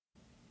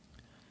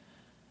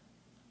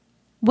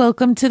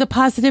Welcome to the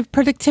Positive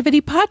Productivity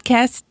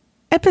Podcast,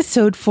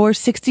 episode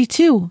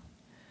 462.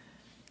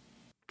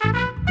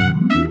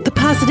 The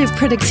Positive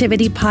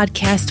Productivity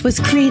Podcast was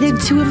created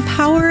to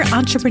empower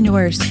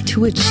entrepreneurs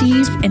to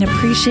achieve and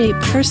appreciate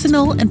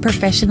personal and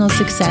professional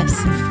success.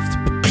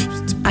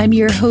 I'm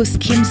your host,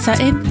 Kim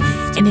Sutton,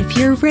 and if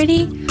you're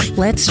ready,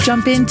 let's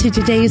jump into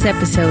today's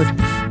episode.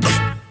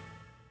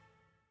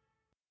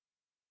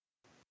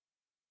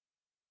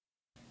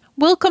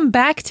 Welcome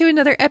back to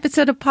another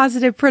episode of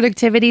Positive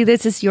Productivity.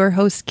 This is your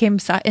host, Kim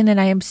Sutton, and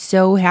I am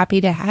so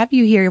happy to have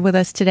you here with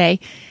us today.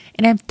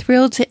 And I'm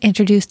thrilled to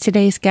introduce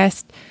today's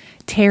guest,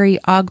 Terry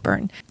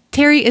Ogburn.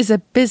 Terry is a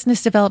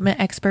business development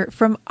expert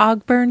from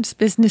Ogburn's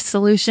Business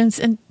Solutions.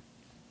 And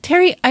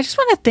Terry, I just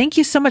want to thank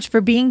you so much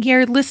for being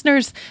here.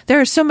 Listeners,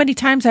 there are so many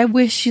times I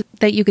wish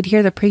that you could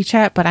hear the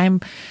pre-chat, but I'm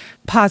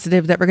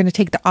positive that we're going to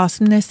take the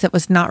awesomeness that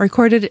was not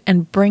recorded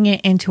and bring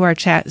it into our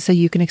chat so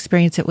you can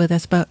experience it with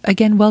us. But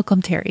again,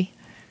 welcome, Terry.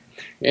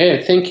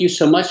 Yeah, thank you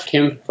so much,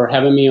 Kim, for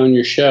having me on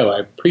your show. I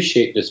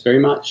appreciate this very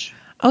much.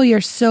 Oh, you're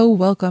so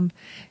welcome.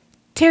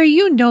 Terry,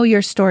 you know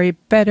your story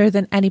better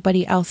than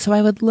anybody else, so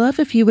I would love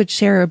if you would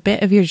share a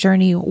bit of your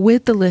journey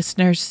with the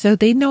listeners so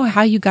they know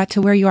how you got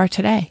to where you are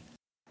today.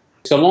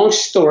 It's a long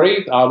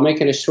story. I'll make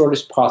it as short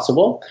as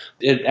possible.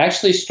 It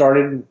actually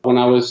started when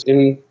I was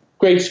in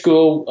grade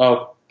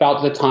school,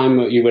 about the time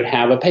that you would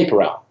have a paper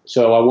route.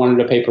 So I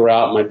wanted a paper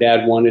route. My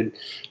dad wanted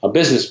a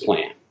business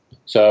plan.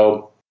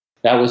 So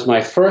that was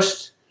my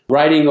first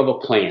writing of a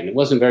plan. It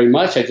wasn't very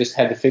much. I just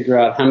had to figure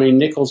out how many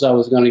nickels I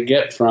was going to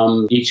get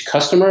from each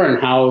customer and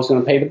how I was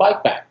going to pay the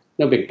bike back.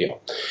 No big deal.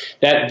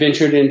 That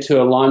ventured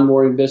into a lawn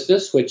mowing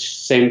business,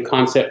 which same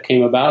concept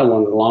came about. I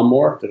wanted a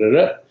lawnmower.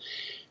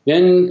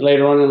 Then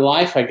later on in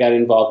life, I got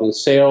involved in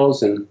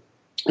sales and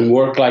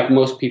worked like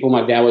most people.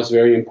 My dad was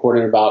very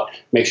important about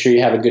make sure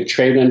you have a good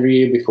trade under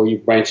you before you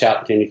branch out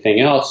into anything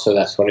else. So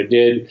that's what I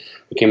did.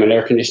 Became an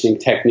air conditioning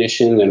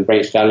technician, then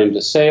branched out into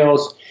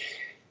sales.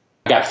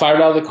 Got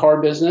fired out of the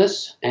car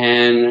business,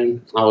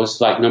 and I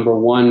was like number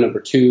one, number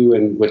two,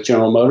 and with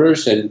General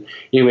Motors. And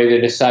anyway, they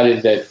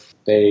decided that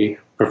they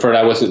preferred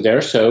I wasn't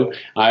there. So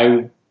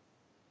I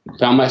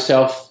found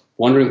myself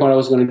wondering what I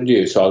was going to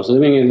do. So I was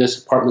living in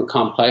this apartment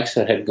complex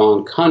that had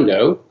gone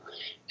condo,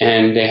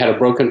 and they had a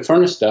broken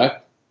furnace duct.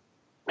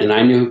 And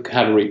I knew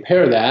how to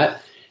repair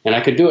that, and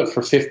I could do it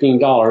for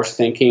 $15,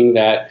 thinking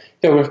that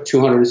there were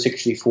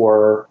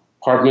 264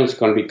 apartments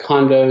going to be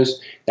condos.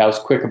 That was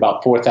quick,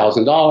 about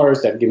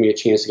 $4,000. That'd give me a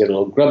chance to get a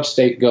little grub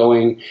stake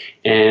going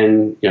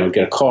and, get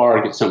a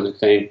car, get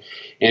something.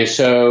 And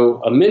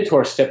so a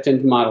mentor stepped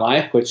into my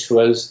life, which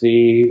was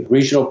the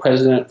regional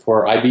president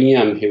for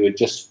IBM, who had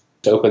just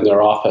opened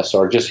their office,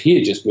 he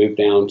had just moved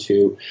down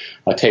to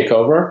take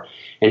over.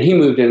 And he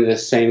moved into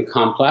this same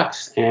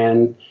complex,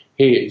 and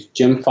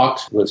Jim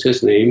Fox was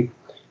his name,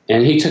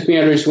 and he took me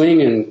under his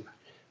wing, and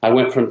I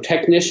went from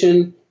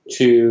technician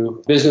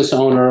to business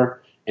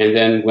owner, and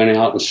then went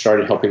out and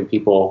started helping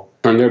people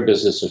turn their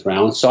businesses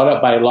around. Sought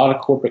out by a lot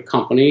of corporate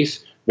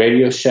companies,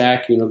 Radio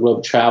Shack,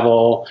 Globe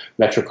Travel,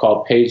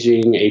 Metrocall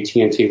Paging,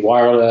 AT&T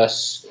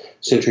Wireless,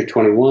 Century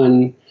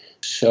 21.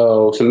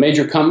 So some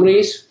major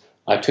companies.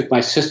 I took my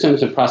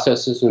systems and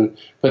processes and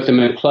put them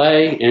in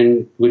play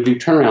and would do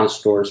turnaround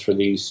stores for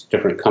these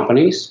different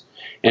companies.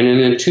 And then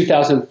in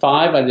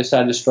 2005, I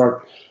decided to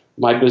start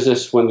my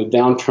business when the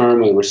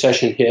downturn, when the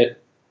recession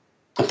hit.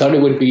 I thought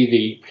it would be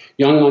the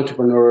young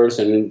entrepreneurs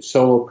and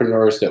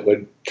solopreneurs that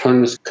would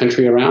turn this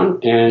country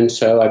around. And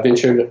so I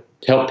ventured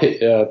to help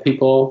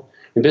people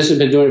in business. I've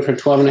been doing it for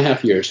 12 and a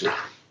half years now.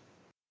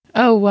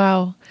 Oh,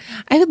 wow.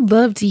 I would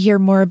love to hear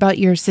more about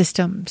your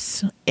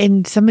systems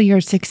and some of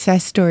your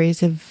success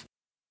stories of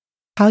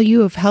how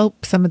you have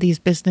helped some of these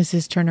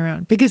businesses turn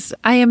around, because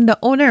I am the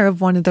owner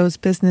of one of those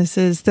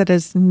businesses that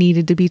has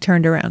needed to be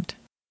turned around.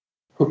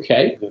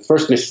 Okay. The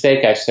first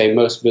mistake I say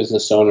most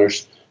business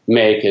owners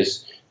make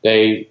is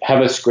they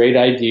have this great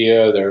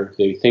idea,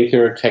 they think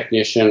they're a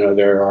technician or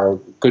they're a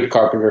good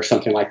carpenter or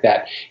something like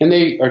that, and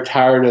they are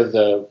tired of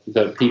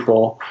the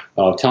people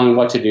telling them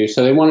what to do,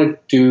 so they want to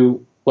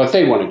do what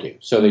they want to do,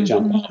 so they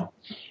jump out.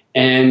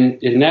 And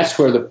that's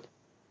where the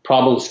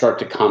problems start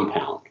to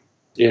compound.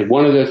 And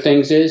one of the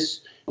things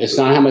is, it's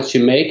not how much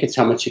you make, it's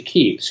how much you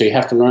keep. So you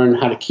have to learn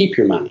how to keep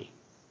your money.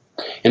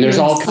 And there's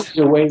all kinds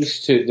of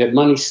ways that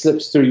money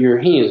slips through your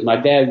hands. My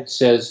dad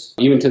says,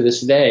 even to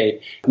this day,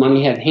 if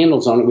money had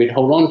handles on it, we'd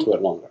hold on to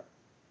it longer.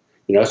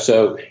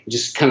 So it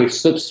just kind of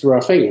slips through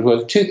our fingers. Well,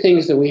 the two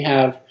things that we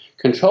have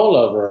control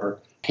over,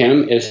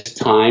 Kim, is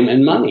time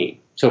and money.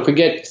 So if we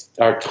get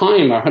our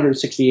time, our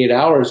 168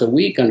 hours a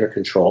week under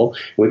control,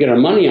 and we get our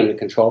money under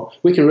control,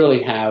 we can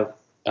really have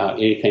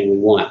anything we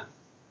want.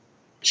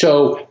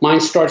 So mine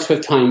starts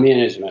with time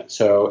management.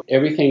 So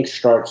everything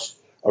starts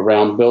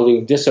around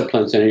building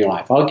disciplines in your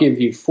life. I'll give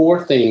you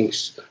 4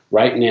 things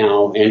right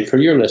now, and for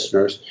your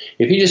listeners,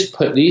 if you just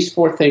put these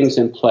 4 things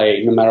in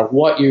play, no matter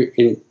what you're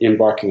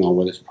embarking on,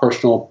 whether it's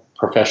personal,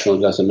 professional,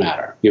 it doesn't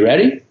matter. You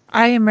ready?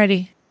 I am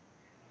ready.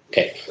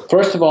 Okay.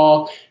 First of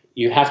all,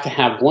 you have to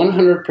have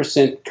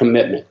 100%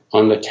 commitment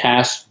on the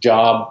task,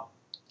 job,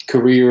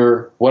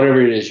 career,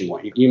 whatever it is you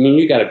want.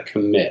 You got to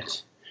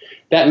commit.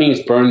 That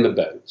means burn the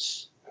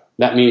boats.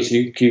 That means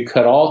you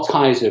cut all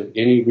ties of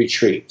any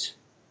retreat.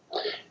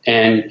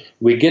 And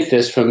we get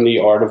this from the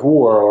art of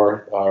war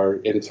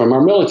or from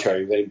our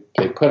military.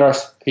 They put our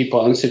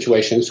people in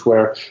situations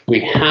where we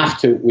have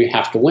to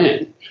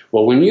win.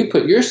 Well, when you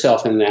put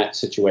yourself in that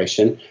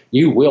situation,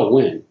 you will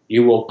win.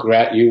 You will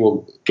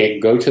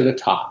go to the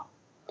top.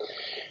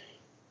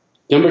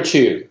 Number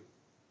 2,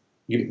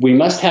 we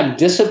must have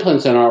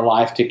disciplines in our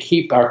life to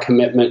keep our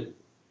commitment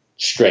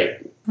straight,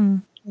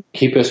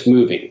 keep us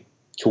moving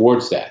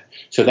towards that.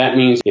 So that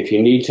means if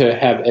you need to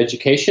have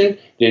education,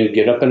 then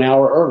get up an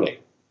hour early.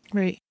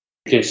 Right.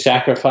 You can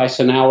sacrifice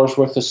an hour's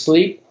worth of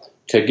sleep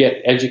to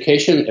get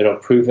education. It'll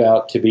prove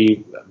out to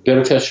be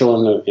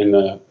beneficial in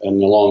the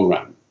long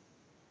run.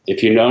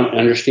 If you don't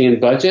understand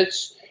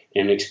budgets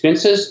and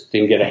expenses,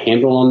 then get a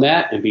handle on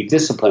that and be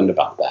disciplined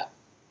about that.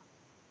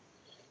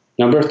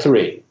 Number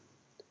 3,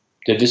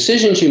 the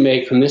decisions you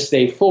make from this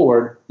day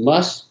forward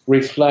must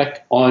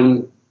reflect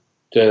on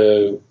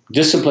the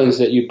disciplines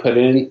that you put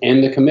in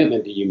and the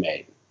commitment that you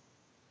made.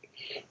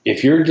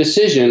 If your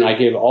decision, I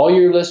give all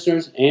your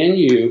listeners and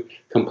you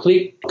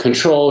complete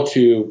control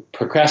to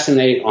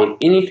procrastinate on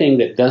anything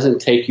that doesn't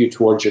take you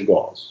towards your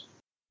goals.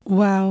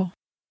 Wow.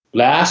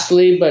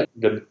 Lastly, but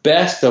the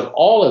best of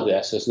all of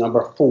this is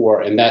number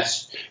 4, and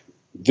that's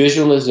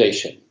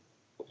visualization.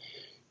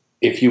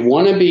 If you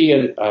want to be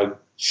a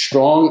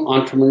strong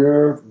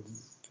entrepreneur,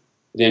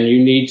 then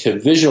you need to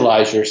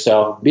visualize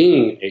yourself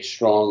being a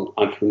strong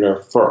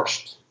entrepreneur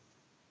first.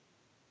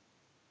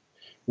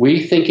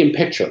 We think in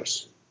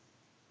pictures.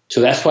 So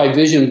that's why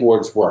vision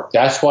boards work.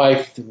 That's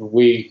why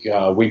we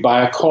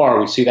buy a car.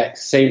 We see that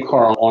same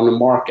car on the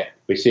market.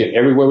 We see it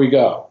everywhere we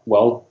go.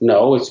 Well,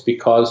 no, it's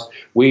because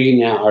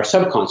our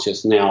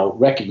subconscious now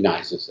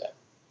recognizes it.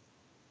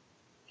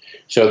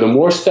 So the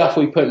more stuff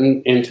we put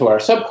into our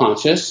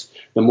subconscious,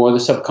 the more the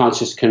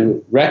subconscious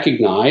can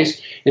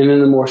recognize, and then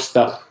the more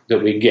stuff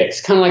that we get.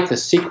 It's kind of like The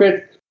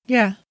Secret.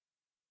 Yeah.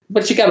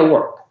 But you got to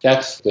work.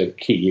 That's the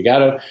key. You got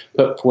to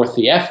put forth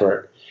the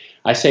effort.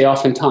 I say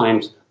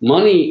oftentimes,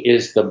 money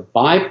is the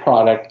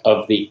byproduct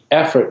of the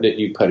effort that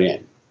you put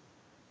in.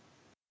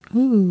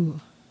 Ooh.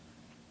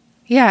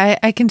 Yeah,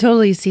 I can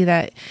totally see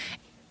that.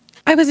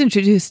 I was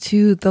introduced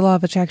to the law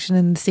of attraction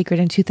and The Secret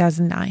in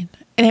 2009.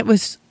 And it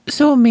was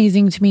so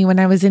amazing to me when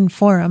I was in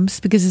forums,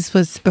 because this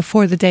was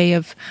before the day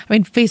of,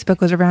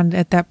 Facebook was around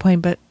at that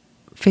point, but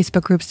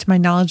Facebook groups, to my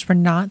knowledge, were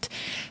not.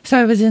 So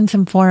I was in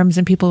some forums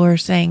and people were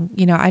saying,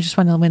 I just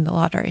want to win the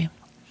lottery.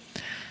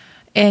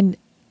 And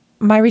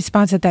my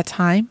response at that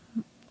time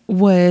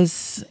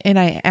was, and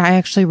I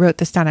actually wrote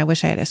this down, I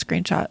wish I had a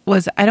screenshot,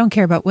 was I don't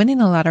care about winning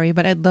the lottery,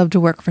 but I'd love to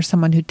work for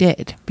someone who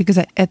did. Because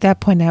at that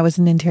point I was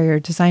an interior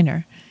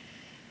designer.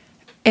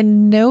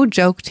 And no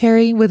joke,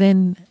 Terry,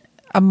 within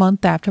a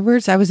month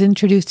afterwards, I was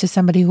introduced to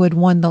somebody who had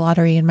won the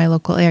lottery in my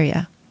local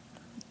area.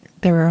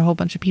 There were a whole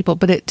bunch of people,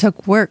 but it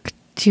took work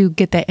to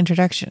get that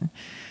introduction.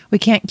 We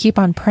can't keep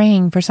on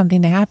praying for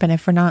something to happen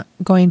if we're not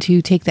going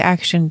to take the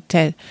action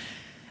to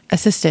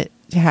assist it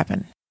to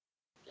happen.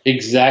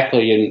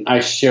 Exactly. And I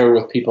share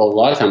with people a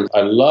lot of times.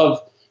 I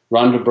love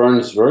Rhonda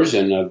Byrne's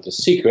version of The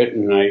Secret,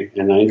 and I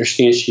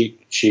understand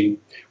she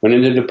went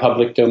into the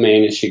public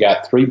domain and she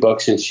got 3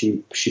 books and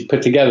she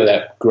put together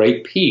that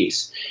great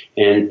piece.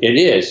 And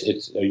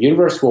it's a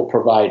universe will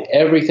provide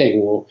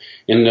everything. Well,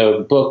 in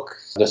the book,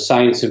 The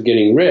Science of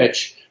Getting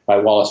Rich by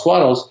Wallace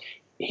Wattles,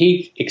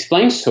 he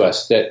explains to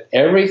us that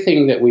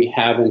everything that we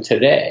have in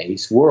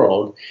today's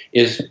world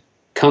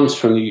comes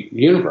from the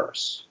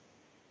universe.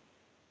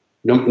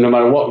 No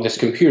matter what, this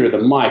computer, the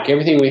mic,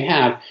 everything we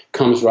have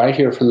comes right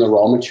here from the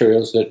raw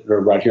materials that are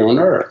right here on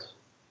Earth.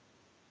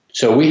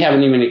 So we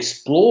haven't even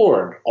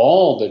explored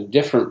all the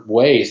different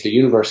ways the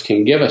universe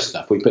can give us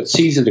stuff. We put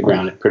seeds in the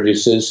ground, it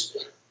produces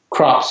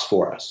crops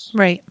for us.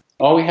 Right.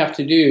 All we have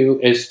to do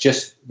is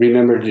just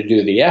remember to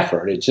do the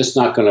effort. It's just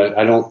not going to,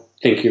 I don't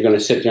think you're going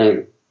to sit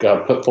there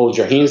and fold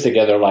your hands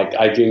together like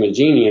I Dream a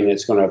Genie and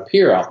it's going to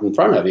appear out in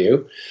front of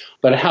you.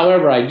 But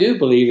however, I do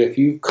believe if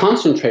you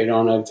concentrate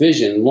on a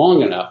vision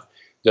long enough,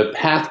 the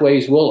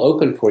pathways will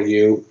open for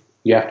you.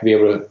 You have to be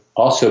able to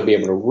also be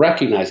able to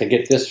recognize. I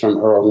get this from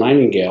Earl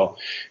Nightingale.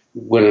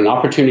 When an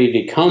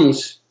opportunity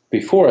comes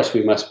before us,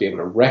 we must be able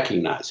to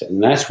recognize it.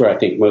 And that's where I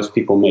think most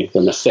people make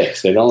the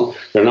mistakes. They're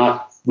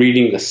not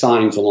reading the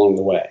signs along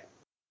the way.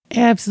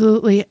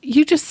 Absolutely.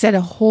 You just said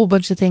a whole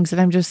bunch of things that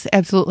I'm just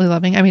absolutely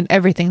loving.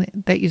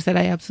 Everything that you said,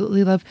 I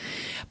absolutely love.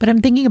 But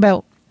I'm thinking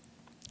about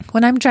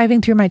when I'm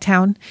driving through my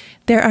town,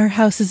 there are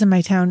houses in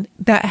my town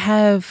that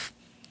have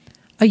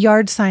a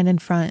yard sign in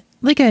front,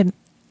 like a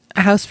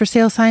house for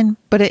sale sign,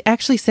 but it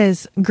actually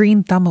says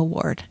Green Thumb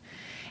Award.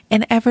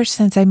 And ever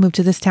since I moved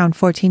to this town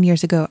 14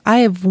 years ago, I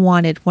have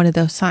wanted one of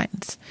those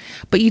signs.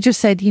 But you just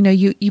said,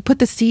 you put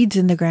the seeds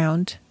in the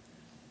ground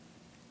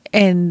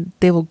and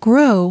they will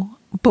grow.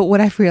 But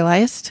what I've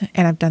realized,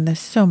 and I've done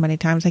this so many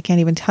times, I can't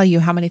even tell you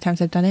how many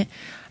times I've done it.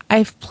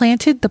 I've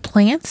planted the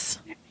plants,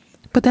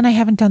 but then I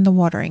haven't done the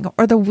watering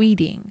or the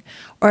weeding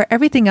or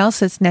everything else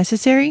that's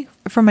necessary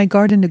for my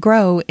garden to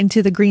grow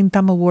into the Green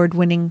Thumb Award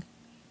winning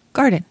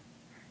garden,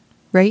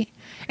 right?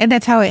 And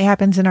that's how it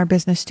happens in our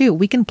business too.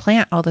 We can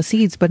plant all the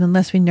seeds, but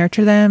unless we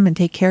nurture them and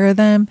take care of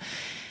them,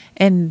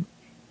 and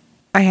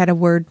I had a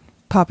word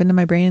pop into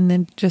my brain and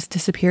then just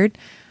disappeared,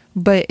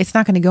 but it's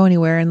not going to go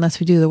anywhere unless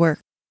we do the work.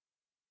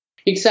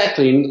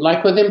 Exactly.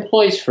 Like with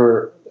employees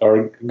or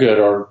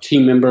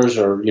team members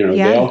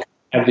they all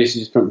have these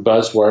different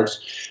buzzwords.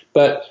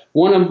 But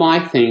one of my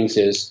things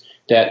is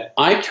that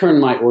I turn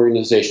my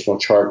organizational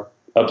chart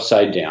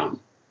upside down.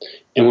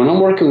 And when I'm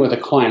working with a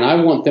client, I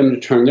want them to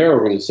turn their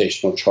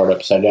organizational chart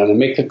upside down and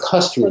make the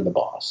customer the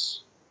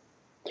boss.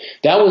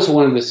 That was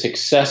one of the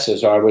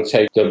successes, or I would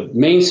say the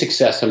main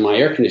success in my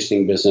air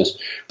conditioning business.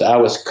 I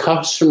was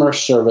customer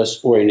service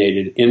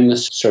oriented in the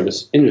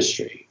service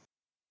industry.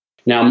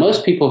 Now,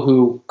 most people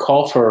who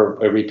call for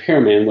a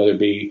repairman, whether it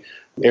be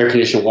air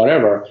conditioning,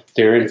 whatever,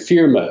 they're in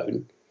fear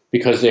mode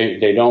because they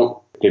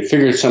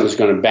figure something's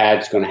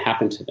bad's going to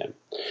happen to them.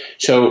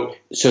 So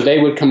they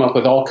would come up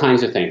with all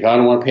kinds of things. I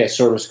don't want to pay a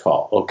service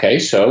call. Okay,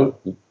 so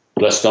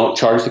let's don't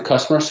charge the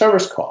customer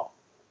service call.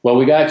 Well,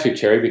 we got to,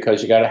 Terry,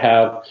 because you got to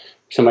have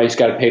somebody's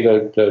got to pay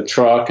the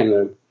truck and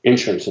the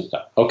insurance and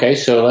stuff. Okay,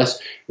 so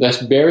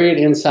let's bury it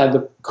inside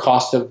the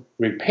cost of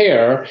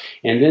repair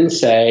and then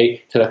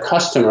say to the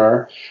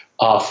customer,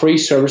 free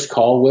service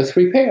call with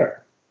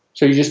repair.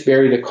 So you just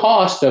bury the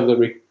cost of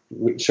the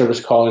service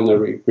call in the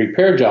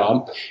repair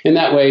job, and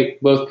that way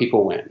both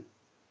people win.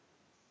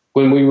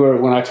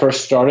 When I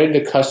first started,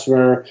 the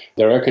customer,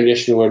 their air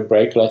conditioner would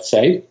break, let's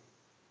say.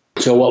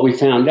 So what we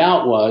found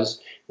out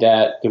was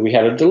that we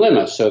had a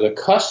dilemma. So the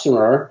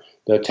customer,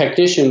 the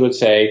technician would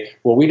say,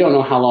 well, we don't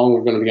know how long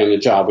we're going to be on the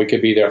job. We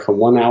could be there for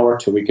 1 hour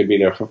till we could be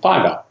there for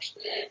 5 hours.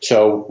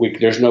 So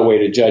there's no way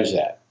to judge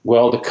that.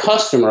 Well, the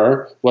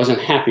customer wasn't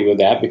happy with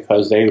that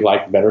because they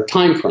liked better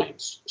time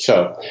frames.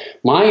 So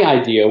my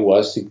idea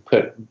was to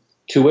put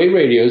two-way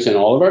radios in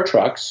all of our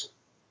trucks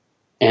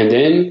and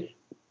then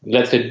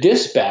let the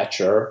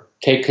dispatcher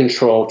take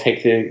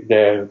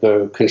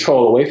the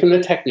control away from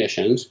the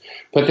technicians,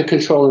 put the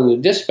control in the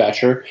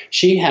dispatcher.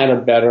 She had a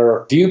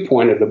better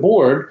viewpoint of the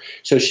board,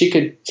 so she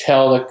could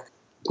tell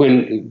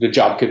when the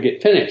job could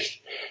get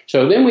finished.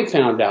 So then we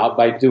found out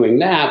by doing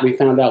that,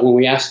 when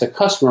we asked the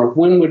customer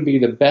when would be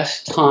the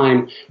best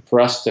time for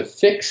us to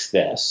fix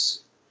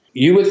this,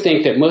 you would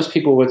think that most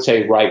people would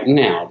say right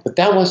now, but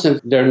that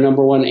wasn't their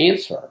number one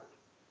answer.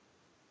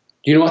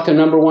 Do you know what the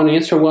number one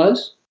answer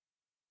was?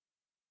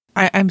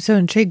 I'm so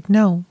intrigued.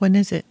 No, when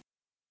is it?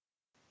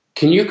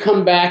 Can you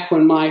come back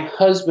when my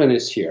husband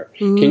is here?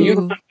 Ooh. Can you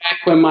come back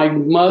when my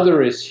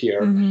mother is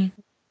here?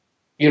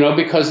 Mm-hmm.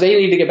 Because they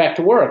need to get back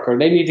to work or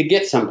they need to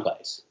get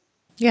someplace.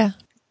 Yeah.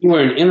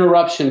 We're an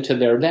interruption to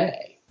their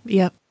day.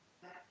 Yep.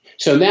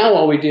 So now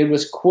all we did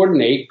was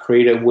create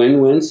a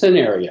win-win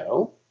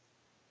scenario.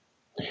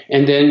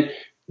 And then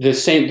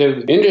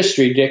the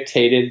industry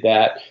dictated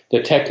that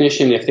the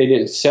technician, if they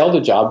didn't sell the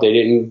job, they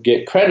didn't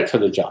get credit for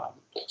the job.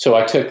 So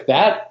I took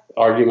that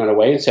argument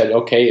away and said,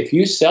 okay, if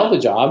you sell the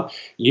job,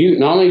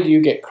 not only do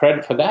you get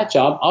credit for that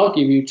job, I'll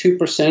give you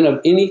 2% of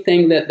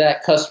anything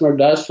that customer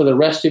does for the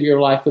rest of your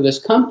life with this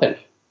company.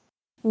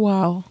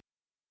 Wow.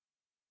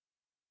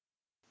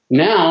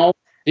 Now,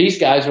 these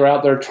guys are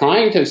out there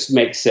trying to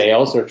make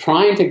sales. They're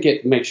trying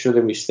to make sure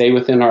that we stay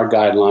within our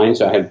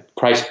guidelines. I had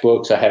price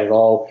books. I had it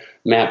all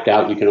mapped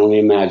out. You can only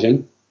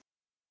imagine.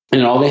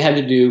 And all they had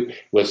to do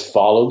was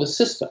follow the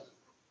system.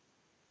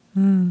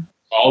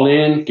 Call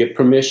in, get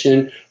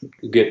permission,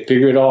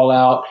 figure it all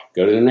out,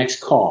 go to the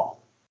next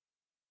call.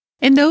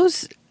 And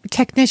those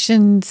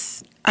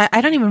technicians,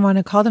 I don't even want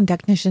to call them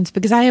technicians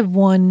because I have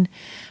one.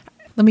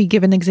 Let me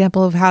give an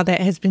example of how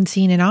that has been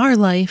seen in our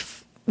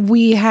life.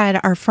 We had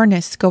our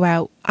furnace go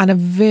out on a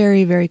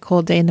very, very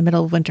cold day in the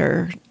middle of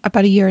winter,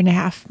 about 1.5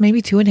 years,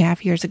 maybe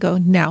 2.5 years ago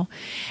now.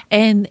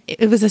 And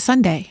it was a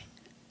Sunday.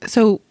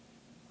 So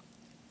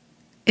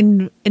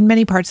in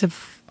many parts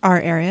of our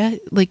area,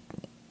 like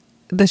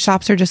the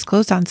shops are just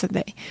closed on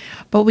Sunday.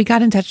 But we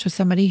got in touch with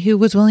somebody who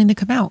was willing to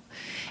come out.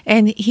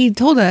 And he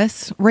told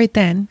us right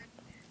then,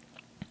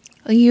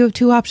 you have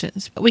two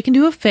options. We can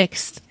do a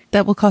fix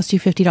that will cost you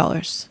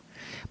 $50.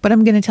 But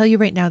I'm going to tell you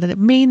right now that it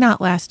may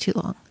not last too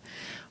long.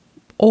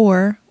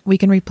 Or we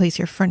can replace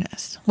your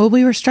furnace. Well,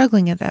 we were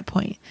struggling at that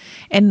point.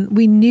 And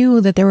we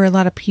knew that there were a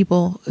lot of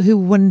people who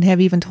wouldn't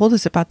have even told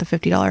us about the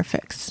 $50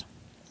 fix.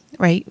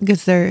 Right?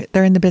 Because they're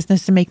in the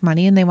business to make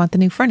money and they want the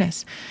new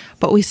furnace.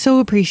 But we so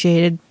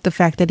appreciated the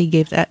fact that he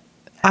gave that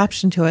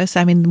option to us.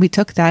 I mean, we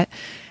took that.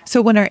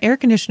 So when our air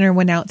conditioner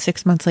went out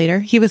 6 months later,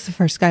 he was the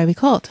first guy we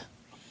called.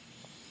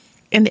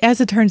 And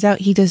as it turns out,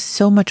 he does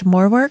so much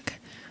more work.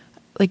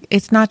 Like,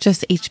 it's not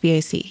just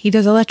HVAC. He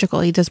does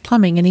electrical, he does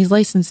plumbing, and he's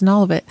licensed in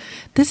all of it.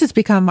 This has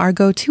become our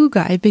go-to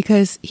guy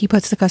because he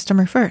puts the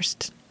customer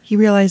first. He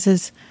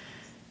realizes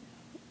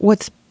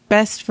what's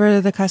best for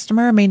the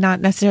customer may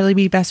not necessarily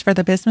be best for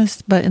the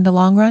business, but in the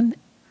long run,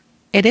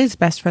 it is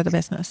best for the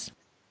business.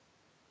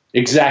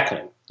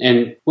 Exactly.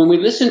 And when we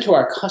listen to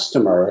our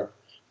customer,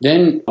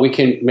 then we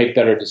can make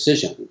better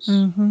decisions.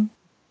 Mm-hmm.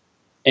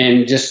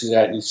 And just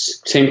that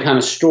same kind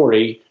of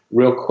story,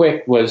 real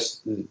quick,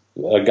 was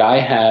I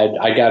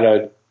got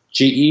a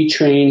GE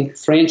train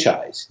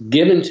franchise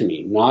given to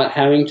me, not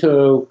having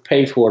to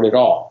pay for it at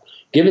all,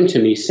 given to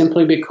me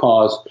simply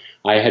because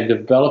I had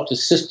developed a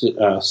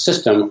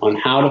system on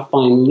how to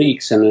find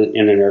leaks in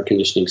an air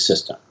conditioning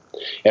system.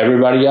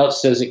 Everybody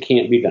else says it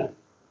can't be done.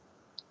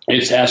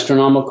 It's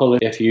astronomical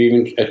if you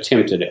even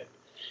attempted it.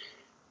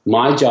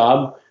 My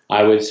job,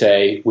 I would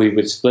say, we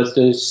would split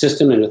the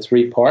system into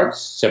 3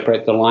 parts,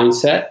 separate the line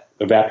set,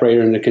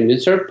 evaporator and the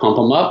condenser, pump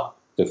them up.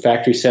 The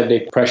factory said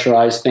they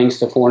pressurized things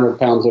to 400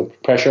 pounds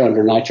of pressure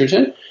under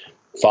nitrogen,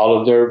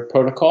 followed their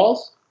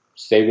protocols,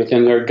 stayed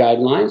within their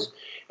guidelines,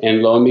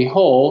 and lo and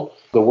behold,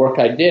 the work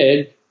I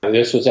did,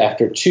 this was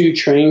after 2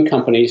 train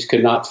companies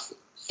could not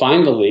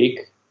find the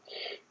leak.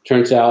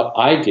 Turns out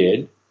I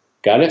did,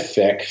 got it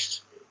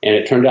fixed, and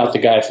it turned out the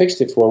guy I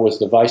fixed it for was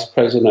the vice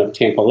president of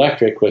Tampa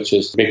Electric, which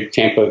is a big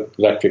Tampa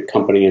electric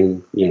company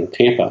in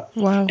Tampa.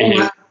 Wow.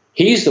 And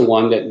he's the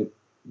one that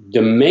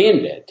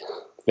demanded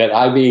that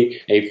I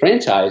be a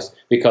franchise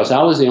because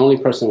I was the only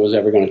person that was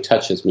ever going to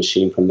touch his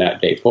machine from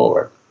that day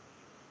forward.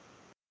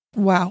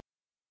 Wow.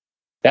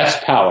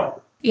 That's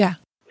power. Yeah.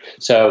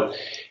 So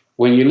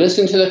when you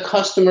listen to the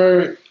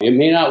customer, it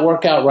may not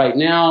work out right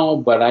now,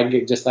 but I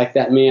get just like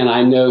that man,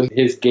 I know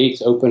his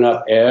gates open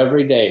up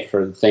every day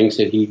for the things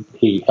that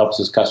he helps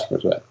his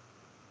customers with.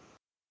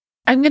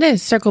 I'm going to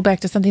circle back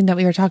to something that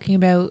we were talking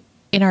about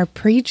in our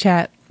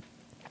pre-chat,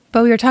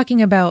 but we were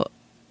talking about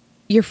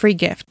your free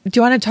gift. Do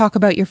you want to talk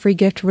about your free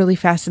gift really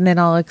fast, and then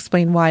I'll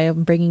explain why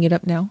I'm bringing it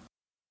up now?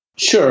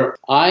 Sure.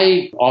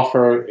 I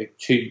offer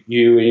to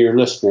you and your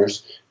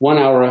listeners 1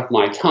 hour of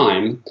my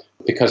time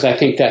because I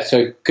think that's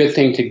a good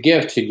thing to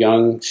give to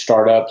young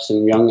startups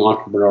and young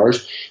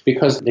entrepreneurs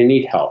because they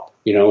need help,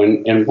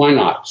 and why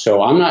not?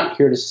 So I'm not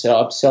here to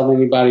upsell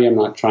anybody. I'm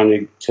not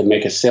trying to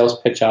make a sales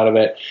pitch out of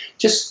it.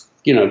 Just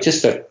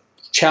a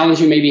challenge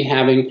you may be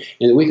having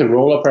and that we can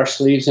roll up our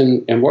sleeves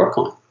and work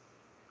on.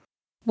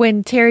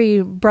 When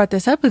Terry brought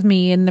this up with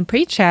me in the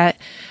pre-chat,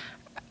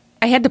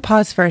 I had to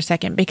pause for a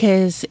second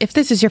because if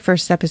this is your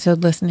first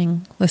episode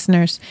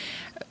listeners,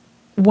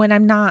 when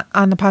I'm not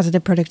on the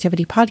Positive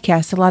Productivity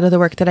podcast, a lot of the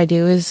work that I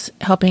do is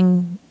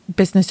helping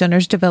business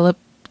owners develop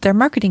their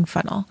marketing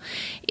funnel.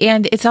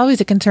 And it's always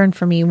a concern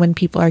for me when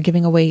people are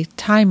giving away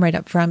time right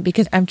up front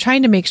because I'm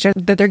trying to make sure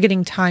that they're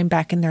getting time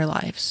back in their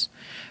lives,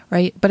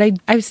 right? But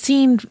I've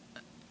seen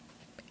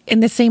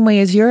in the same way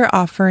as you're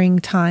offering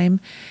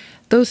time,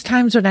 those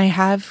times when I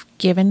have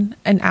given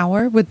an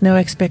hour with no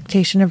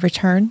expectation of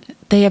return,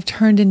 they have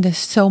turned into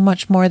so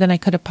much more than I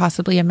could have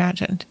possibly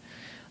imagined.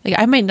 Like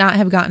I might not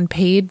have gotten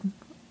paid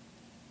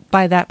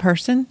by that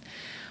person,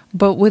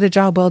 but with a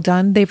job well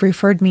done, they've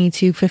referred me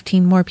to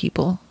 15 more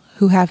people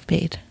who have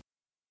paid.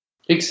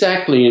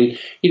 Exactly. And,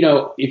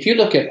 if you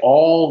look at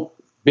all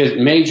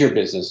major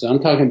businesses, I'm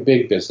talking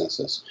big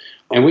businesses,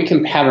 and we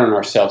can pattern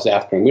ourselves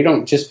after them. We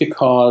don't, just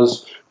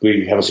because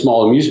we have a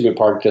small amusement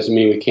park doesn't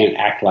mean we can't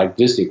act like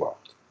Disney World,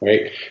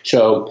 right?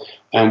 So,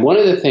 and one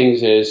of the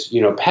things is,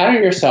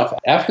 pattern yourself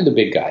after the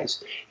big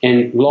guys.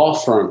 And law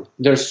firm,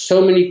 there's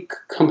so many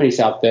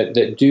companies out there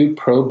that do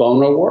pro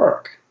bono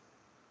work.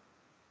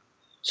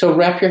 So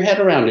wrap your head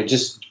around it.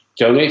 Just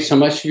donate so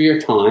much of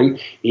your time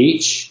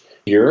each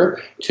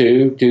year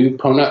to do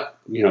pro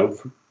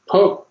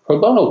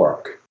bono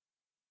work.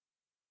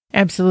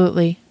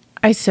 Absolutely.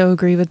 I so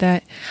agree with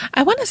that.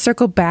 I want to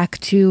circle back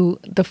to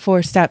the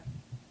four steps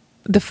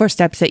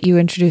that you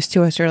introduced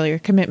to us earlier: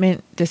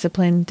 commitment,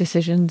 discipline,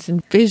 decisions,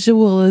 and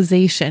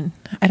visualization.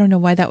 I don't know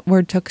why that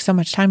word took so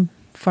much time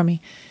for me.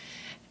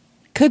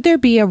 Could there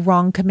be a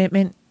wrong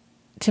commitment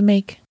to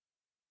make?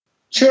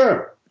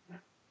 Sure.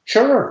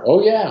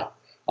 Oh, yeah.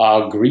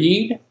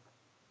 Greed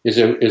is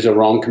a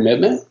wrong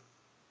commitment.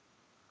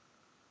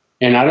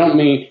 And I don't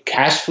mean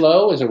cash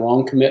flow is a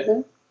wrong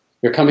commitment.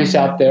 There are companies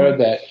out there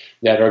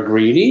that are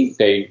greedy.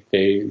 They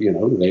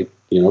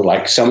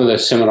like some of the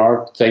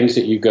seminar things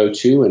that you go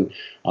to, and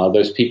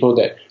those people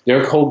that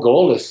their whole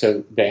goal is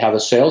they have a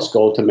sales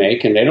goal to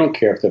make, and they don't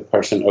care if the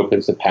person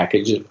opens the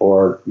package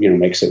or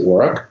makes it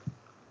work.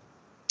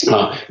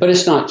 But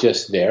it's not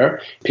just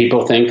there.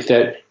 People think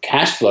that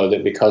cash flow,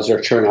 that because they're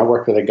churning. I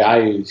worked with a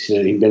guy who's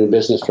he'd been in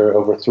business for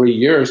over 3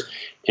 years,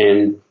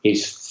 and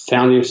he's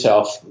found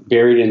himself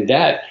buried in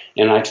debt.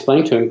 And I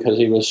explained to him because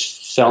he was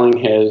selling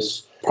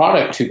his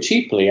product too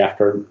cheaply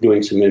after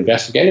doing some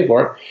investigative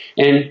work.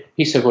 And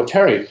he said, well,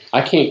 Terry,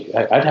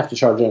 I'd have to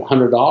charge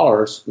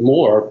 $100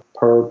 more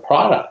per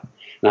product.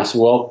 And I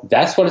said, well,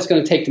 that's what it's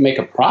going to take to make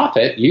a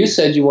profit. You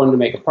said you wanted to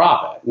make a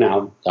profit.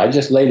 Now, I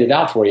just laid it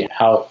out for you,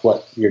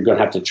 what you're going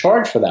to have to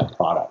charge for that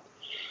product.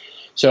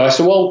 So I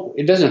said, well,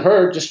 it doesn't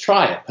hurt. Just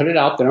try it. Put it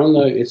out there.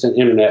 It's an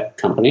internet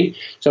company.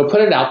 So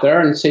put it out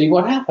there and see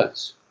what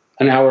happens.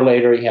 An hour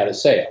later, he had a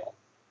sale.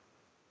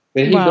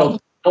 But he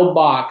built a whole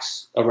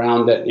box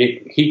around that.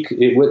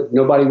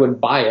 Nobody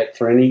would buy it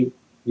for any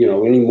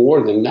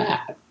more than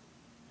that.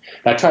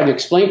 I tried to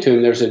explain to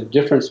him there's a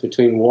difference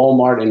between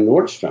Walmart and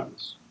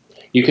Nordstrom's.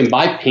 You can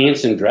buy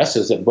pants and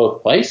dresses at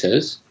both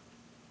places,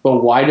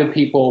 but why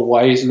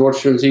is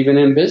Nordstrom's even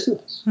in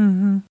business?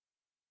 Mm-hmm.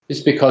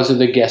 It's because of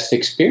the guest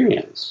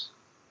experience,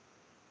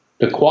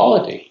 the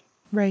quality.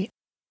 Right.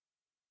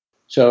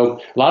 So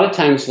a lot of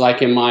times,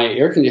 like in my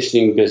air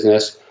conditioning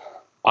business,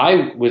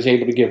 I was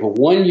able to give a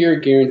 1-year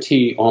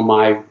guarantee on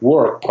my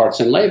work, parts,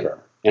 and labor.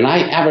 And I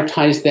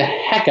advertised the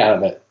heck out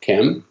of it,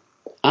 Kim.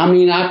 I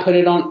mean, I put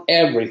it on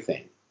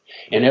everything.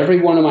 And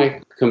every one of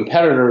my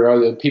competitor or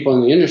the people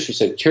in the industry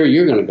said, Terry,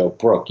 you're going to go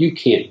broke. You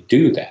can't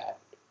do that.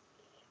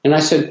 And I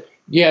said,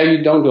 yeah,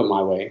 you don't do it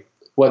my way.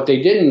 What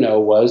they didn't know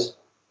was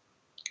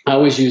I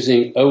was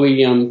using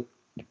OEM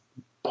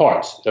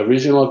parts,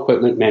 original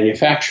equipment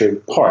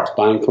manufactured parts,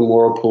 buying from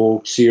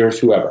Whirlpool, Sears,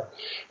 whoever.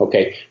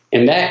 Okay.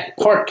 And that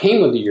part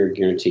came with a year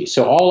guarantee.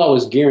 So all I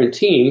was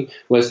guaranteeing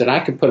was that I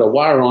could put a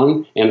wire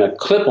on and a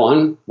clip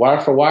on,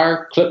 wire for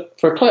wire, clip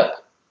for clip.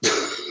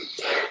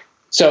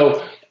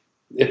 So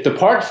if the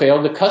part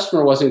failed, the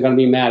customer wasn't going to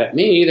be mad at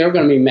me. They were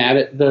going to be mad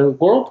at the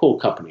Whirlpool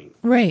company.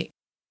 Right.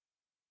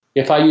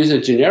 If I use a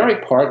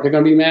generic part, they're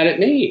going to be mad at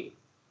me.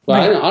 Well,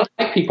 right. I don't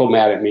like people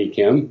mad at me,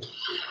 Kim.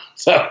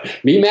 So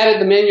be mad at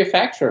the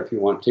manufacturer if you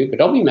want to, but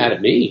don't be mad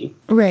at me.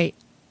 Right.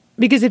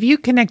 Because if you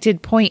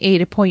connected point A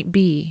to point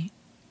B,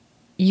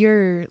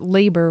 your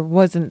labor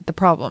wasn't the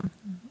problem.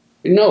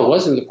 No, it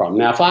wasn't the problem.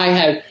 Now, if I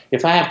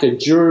have to,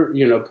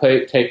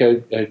 take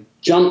a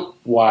jump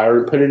wire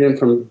and put it in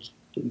from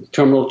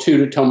terminal 2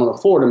 to terminal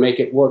 4 to make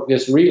it work,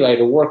 this relay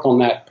to work on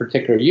that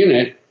particular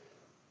unit,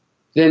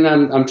 then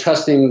I'm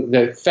trusting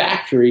the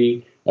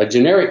factory, a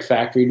generic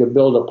factory, to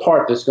build a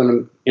part that's going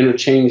to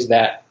interchange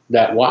that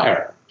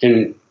wire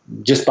and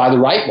just buy the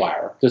right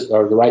wire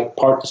or the right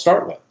part to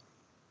start with.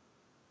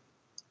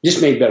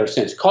 Just made better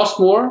sense. Cost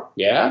more,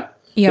 yeah,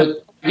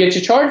 but get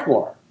you charged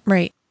more.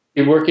 Right.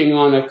 You're working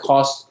on a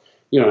cost,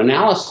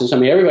 analysis. I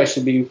mean, everybody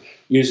should be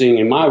using,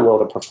 in my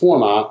world, a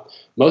Performa.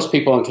 Most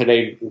people in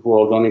today's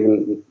world don't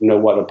even know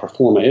what a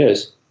Performa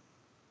is.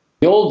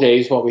 In the old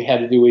days, what we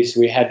had to do is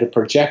we had to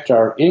project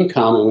our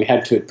income and we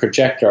had to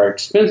project our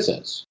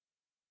expenses.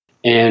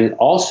 And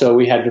also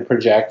we had to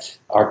project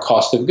our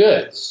cost of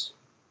goods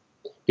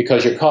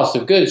because your cost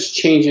of goods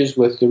changes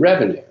with the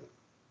revenue.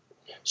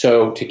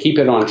 So to keep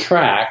it on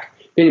track,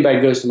 if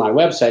anybody goes to my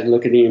website and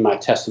look at any of my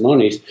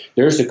testimonies,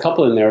 there's a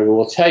couple in there who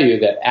will tell you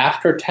that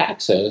after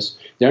taxes,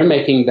 they're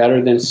making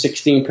better than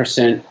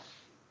 16%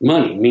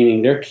 money,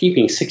 meaning they're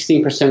keeping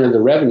 16% of the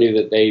revenue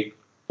that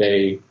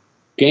they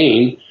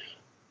gain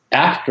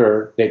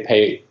after they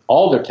pay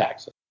all their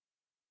taxes.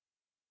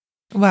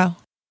 Wow.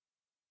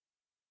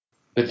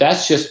 But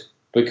that's just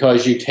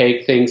because you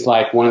take things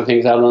like, one of the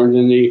things I learned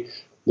in the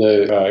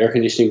air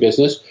conditioning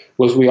business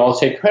was we all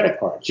take credit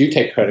cards. You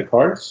take credit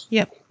cards.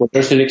 Yep. Well,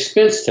 there's an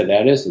expense to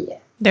that, isn't there?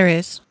 There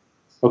is.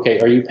 Okay,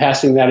 are you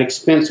passing that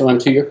expense on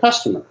to your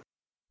customer?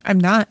 I'm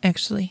not,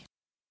 actually.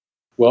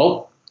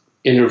 Well,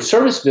 in a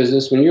service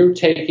business, when you're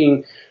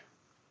taking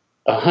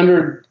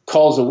 100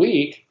 calls a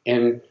week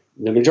and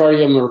the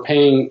majority of them are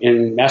paying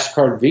in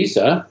MasterCard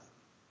Visa,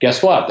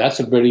 guess what? That's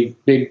a pretty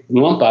big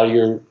lump out of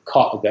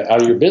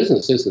your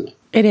business, isn't it?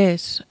 It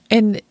is.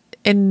 And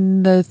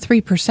the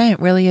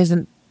 3% really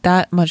isn't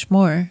that much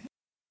more.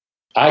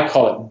 I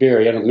call it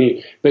berry. I don't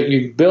mean, but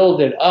you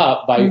build it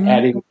up by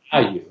adding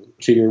value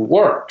to your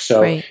work.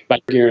 So by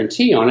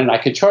guarantee on it, I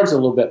could charge a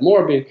little bit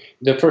more. But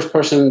the first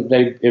person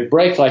it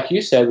break, like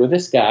you said, with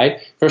this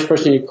guy, first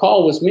person you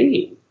call was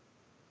me.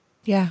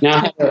 Yeah.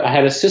 Now I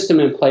had a system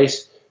in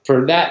place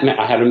for that.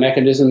 I had a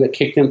mechanism that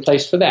kicked in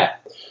place for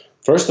that.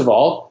 First of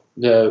all,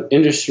 the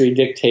industry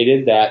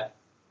dictated that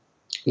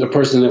the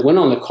person that went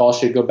on the call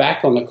should go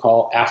back on the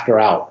call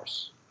after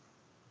hours.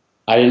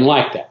 I didn't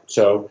like that.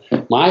 So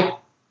my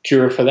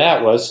cure for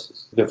that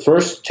was the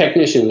first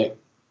technician that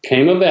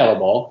came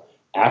available,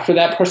 after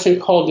that person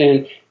called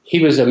in,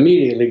 he was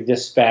immediately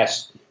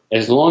dispatched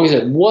as long as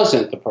it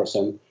wasn't the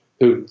person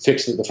who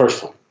fixed it the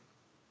first time.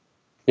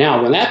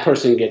 Now, when that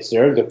person gets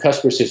there, the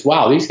customer says,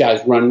 wow, these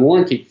guys run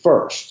warranty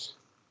first.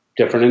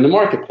 Different in the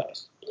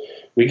marketplace.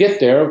 We get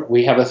there,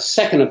 we have a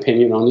second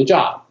opinion on the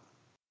job.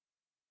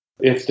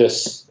 If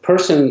this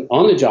person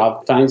on the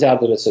job finds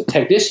out that it's a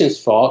technician's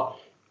fault,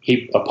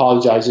 he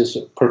apologizes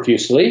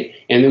profusely,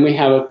 and then we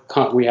have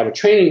a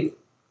training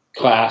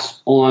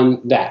class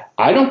on that.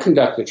 I don't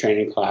conduct the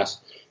training class.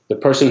 The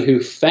person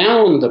who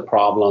found the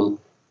problem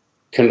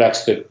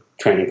conducts the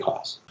training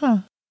class. Huh.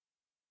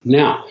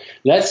 Now,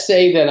 let's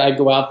say that I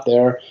go out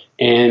there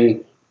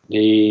and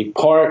the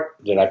part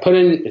that I put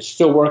in is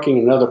still working,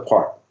 another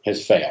part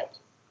has failed.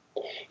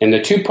 And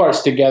the two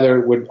parts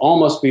together would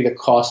almost be the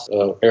cost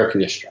of air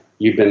conditioner.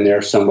 You've been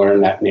there somewhere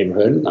in that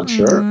neighborhood, I'm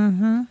sure.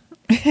 Mm-hmm.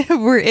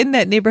 We're in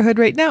that neighborhood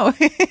right now.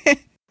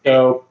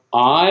 So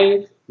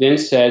I then would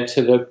say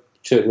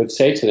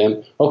to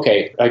them,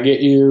 okay, I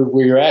get you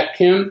where you're at,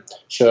 Kim.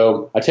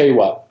 So I tell you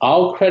what,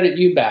 I'll credit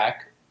you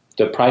back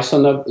the price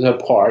on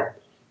the part.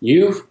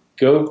 You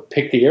go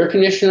pick the air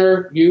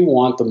conditioner you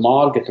want, the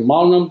model, get the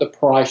model number, the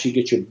price, you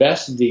get your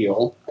best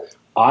deal.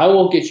 I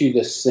will get you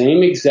the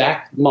same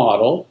exact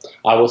model.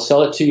 I will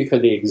sell it to you for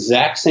the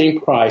exact same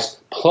price.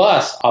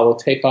 Plus, I will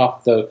take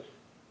off the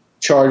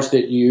charge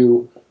that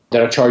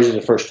I charged you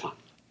the first time.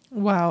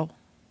 Wow.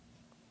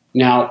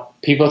 Now,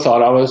 people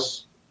thought I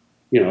was,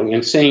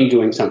 insane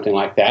doing something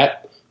like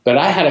that. But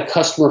I had a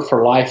customer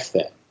for life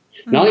then.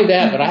 Not only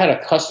that, but I had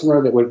a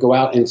customer that would go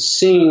out and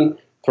sing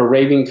for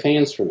raving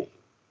fans for me.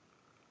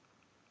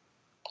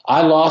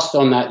 I lost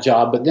on that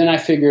job, but then I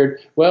figured,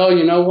 well,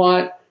 you know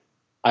what?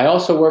 I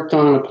also worked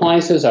on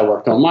appliances. I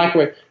worked on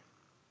microwave.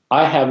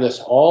 I have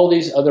all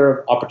these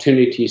other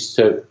opportunities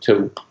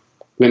to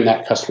win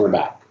that customer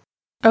back.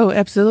 Oh,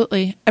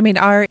 absolutely. I mean,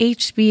 our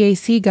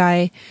HVAC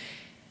guy,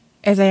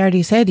 as I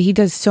already said, he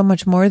does so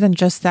much more than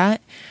just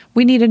that.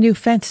 We need a new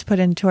fence put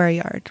into our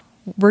yard.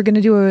 We're going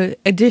to do an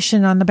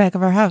addition on the back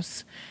of our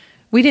house.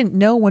 We didn't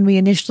know when we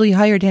initially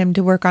hired him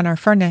to work on our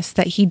furnace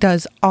that he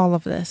does all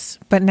of this.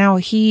 But now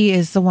he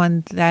is the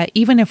one that,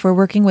 even if we're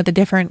working with a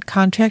different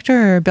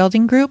contractor or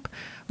building group,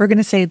 we're going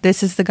to say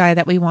this is the guy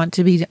that we want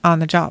to be on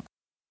the job.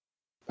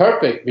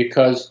 Perfect,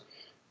 because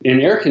in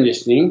air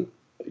conditioning,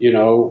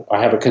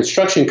 I have a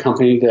construction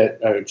company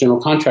a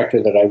general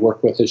contractor that I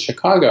work with in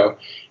Chicago,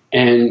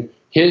 and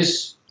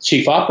his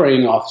chief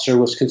operating officer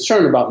was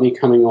concerned about me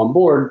coming on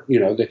board,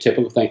 the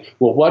typical thing.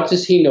 Well, what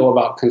does he know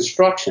about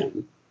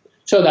construction?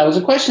 So that was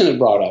a question that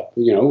brought up,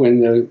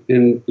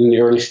 in the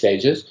early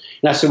stages.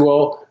 And I said,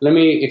 well, let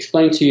me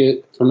explain to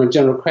you from a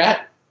general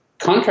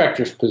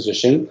contractor's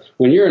position.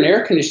 When you're an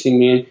air conditioning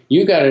man,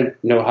 you got to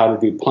know how to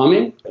do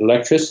plumbing,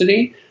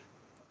 electricity,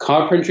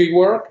 carpentry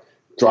work,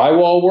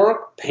 drywall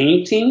work,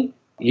 painting.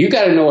 You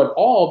got to know it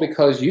all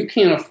because you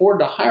can't afford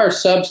to hire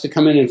subs to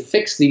come in and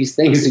fix these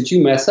things that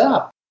you mess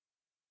up.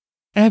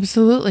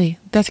 Absolutely.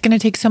 That's going to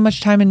take so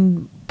much time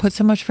and put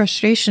so much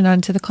frustration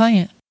onto the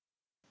client.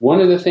 One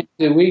of the things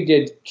that we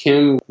did,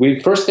 Kim,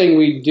 first thing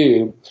we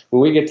do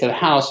when we get to the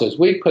house is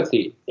we put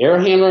the air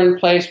handler in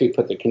place, we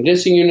put the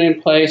condensing unit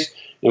in place,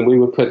 and we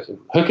would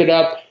hook it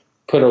up,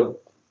 put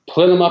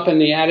them up in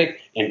the attic,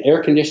 and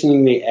air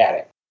conditioning the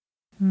attic.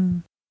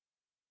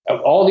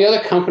 All the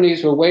other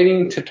companies were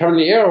waiting to turn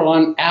the air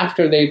on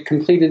after they'd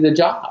completed the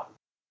job.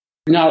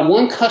 Now,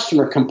 one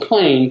customer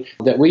complained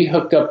that we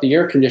hooked up the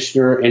air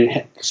conditioner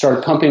and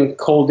started pumping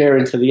cold air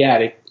into the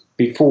attic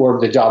before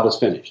the job was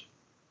finished.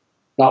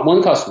 Not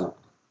one customer.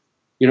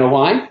 You know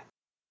why?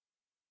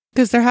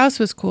 Because their house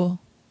was cool.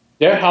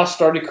 Their house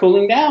started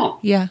cooling down.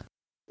 Yeah.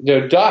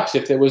 Their ducts,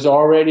 if it was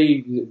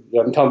already,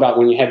 I'm talking about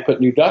when you had to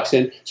put new ducts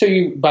in, so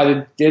by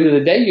the end of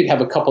the day, you'd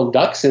have a couple of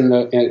ducts and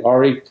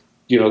already,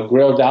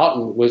 grilled out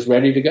and was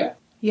ready to go.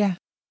 Yeah.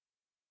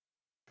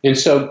 And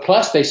so,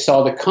 plus they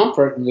saw the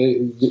comfort.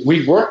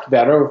 We worked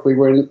better if we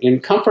were in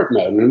comfort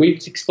mode. And we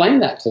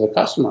explained that to the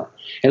customer.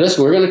 And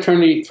listen,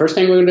 first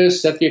thing we're going to do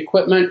is set the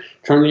equipment,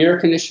 turn the air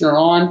conditioner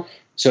on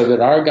so that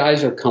our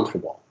guys are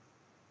comfortable.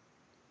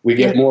 We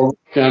get more work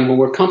done when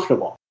we're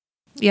comfortable.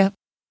 Yep.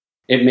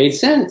 It made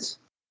sense.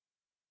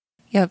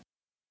 Yep.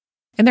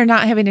 And they're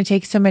not having to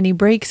take so many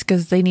breaks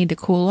because they need to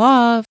cool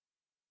off.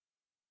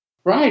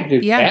 Right.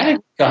 Yeah.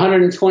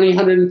 120,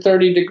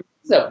 130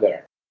 degrees up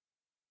there.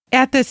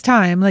 At this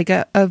time,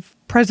 of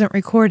present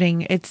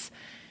recording, it's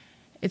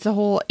a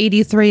whole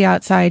 83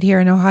 outside here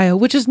in Ohio,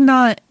 which is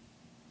not,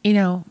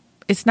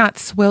 it's not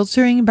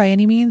sweltering by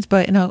any means,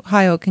 but in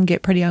Ohio it can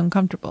get pretty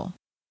uncomfortable.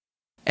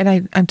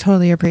 And I'm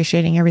totally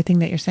appreciating everything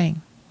that you're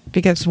saying,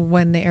 because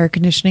when the air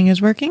conditioning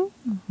is working,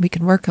 we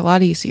can work a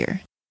lot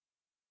easier.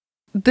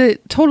 The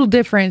total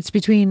difference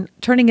between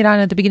turning it on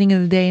at the beginning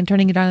of the day and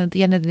turning it on at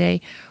the end of the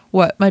day,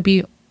 what might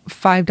be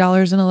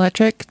 $5 in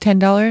electric,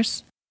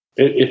 $10?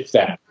 It's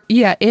that.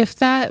 Yeah, if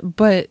that,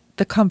 but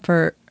the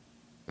comfort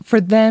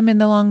for them in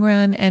the long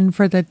run and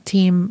for the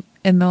team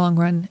in the long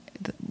run.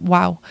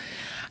 Wow.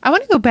 I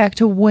want to go back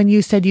to when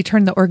you said you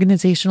turned the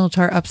organizational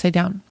chart upside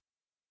down.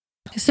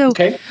 So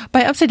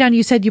by upside down,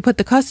 you said you put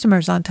the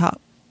customers on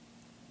top,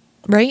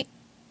 right?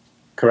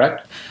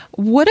 Correct.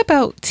 What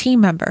about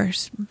team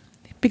members?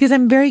 Because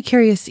I'm very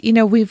curious,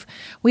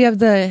 we have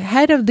the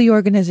head of the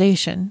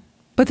organization,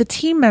 but the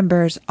team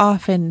members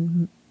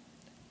often,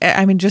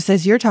 just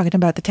as you're talking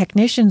about, the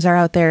technicians are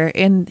out there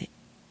and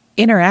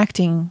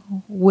interacting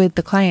with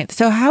the client.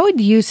 So how would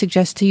you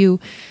suggest to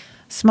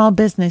small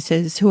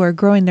businesses who are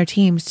growing their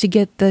teams to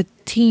get the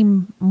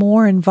team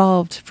more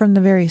involved from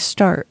the very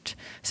start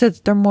so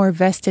that they're more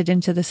vested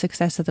into the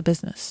success of the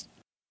business?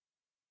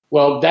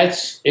 Well,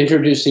 that's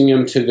introducing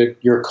them to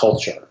your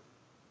culture.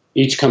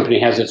 Each company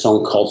has its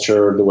own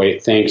culture, the way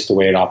it thinks, the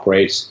way it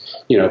operates.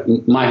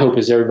 My hope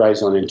is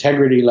everybody's on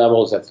integrity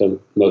levels at the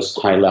most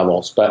high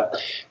levels.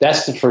 But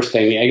that's the first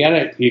thing.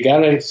 You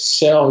gotta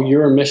sell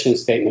your mission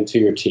statement to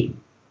your team.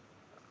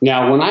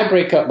 Now, when I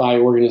break up my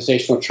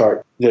organizational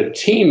chart, the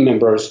team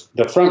members,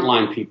 the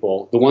frontline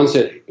people, the ones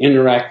that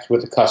interact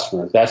with the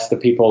customer, that's the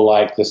people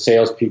like the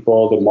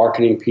salespeople, the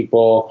marketing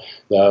people,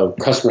 the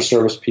customer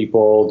service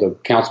people, the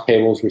accounts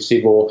payables,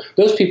 receivable.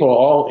 Those people are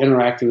all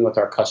interacting with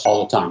our customers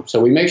all the time. So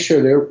we make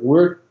sure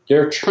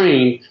they're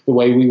trained the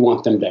way we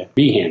want them to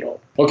be handled.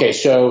 Okay,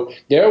 so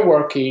they're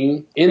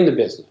working in the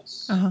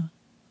business.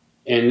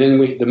 And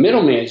then the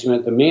middle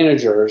management, the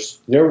managers,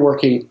 they're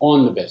working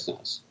on the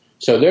business.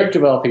 So they're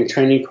developing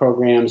training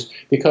programs,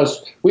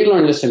 because we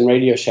learned this in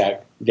Radio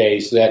Shack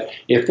days, that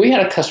if we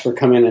had a customer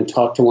come in and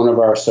talk to one of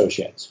our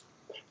associates,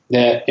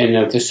 and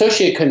if the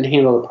associate couldn't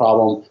handle the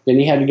problem, then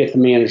he had to get the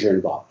manager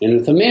involved. And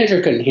if the manager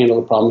couldn't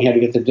handle the problem, he had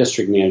to get the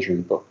district manager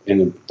involved in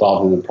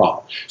the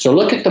problem. So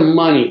look at the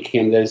money,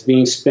 Kim, that is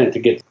being spent to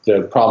get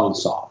the problem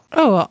solved.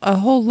 Oh, a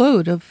whole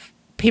load of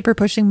paper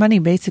pushing money,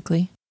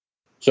 basically.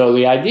 So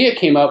the idea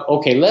came up,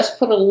 okay, let's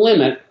put a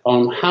limit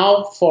on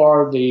how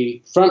far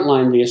the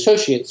frontline, the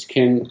associates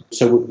can,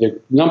 so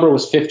the number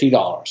was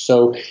 $50.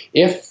 So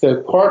if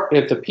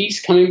the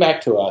piece coming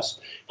back to us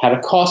had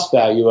a cost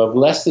value of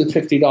less than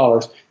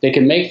 $50, they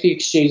can make the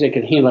exchange, they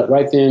can handle it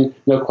right then,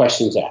 no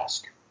questions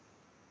asked.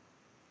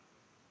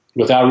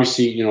 Without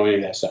receipt, any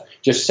of that stuff.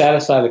 Just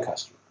satisfy the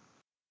customer.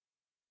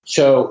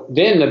 So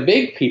then the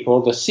big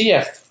people, the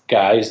CF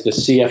guys, the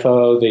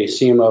CFO, the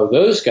CMO,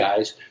 those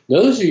guys,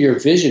 those are your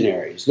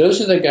visionaries. Those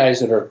are the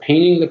guys that are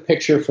painting the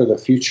picture for the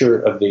future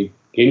of the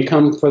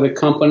income for the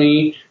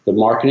company, the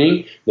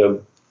marketing,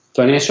 the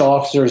financial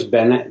officer is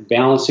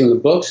balancing the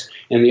books,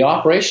 and the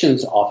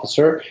operations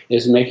officer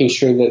is making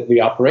sure that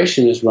the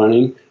operation is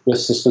running with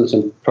systems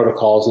and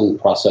protocols and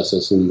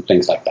processes and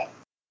things like that.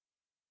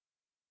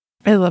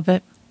 I love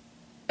it.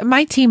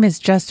 My team has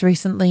just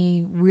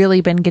recently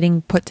really been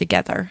getting put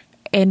together,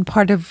 and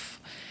part of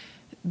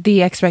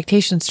the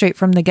expectation straight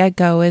from the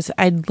get-go is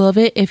I'd love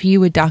it if you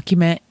would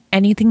document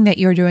anything that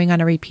you're doing on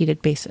a repeated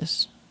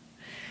basis.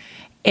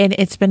 And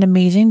it's been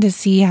amazing to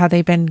see how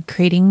they've been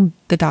creating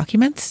the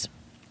documents,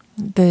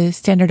 the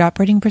standard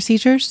operating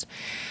procedures.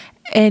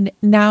 And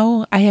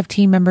now I have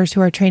team members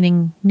who are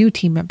training new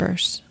team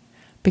members.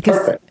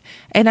 Perfect.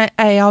 And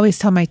I always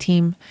tell my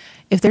team,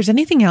 if there's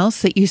anything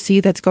else that you see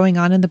that's going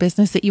on in the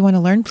business that you want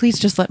to learn, please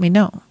just let me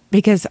know,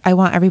 because I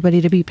want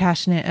everybody to be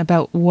passionate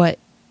about what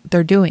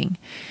they're doing.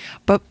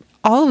 But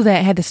all of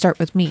that had to start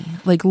with me,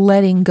 like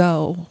letting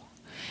go.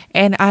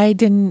 And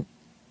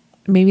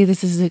maybe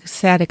this is a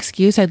sad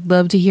excuse. I'd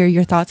love to hear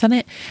your thoughts on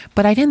it,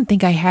 but I didn't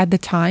think I had the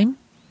time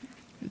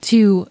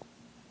to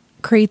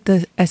create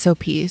the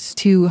SOPs,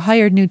 to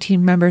hire new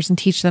team members and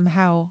teach them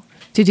how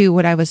to do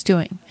what I was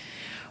doing.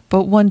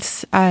 But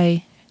once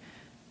I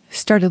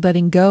started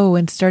letting go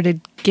and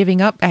started giving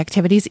up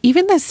activities,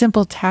 even the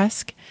simple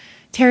task,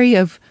 Terry,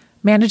 of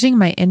managing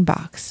my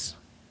inbox,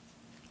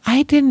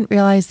 I didn't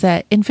realize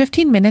that in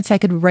 15 minutes I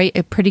could write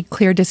a pretty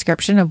clear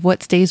description of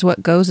what stays,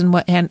 what goes, and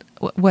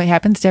what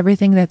happens to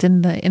everything that's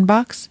in the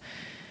inbox.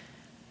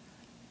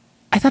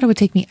 I thought it would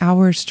take me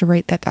hours to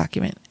write that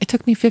document. It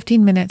took me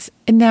 15 minutes.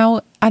 And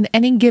now on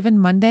any given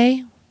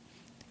Monday,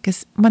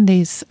 because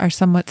Mondays are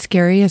somewhat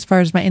scary as far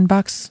as my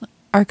inbox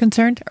are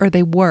concerned, or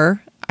they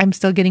were. I'm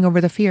still getting over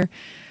the fear.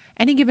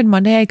 Any given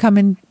Monday I come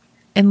in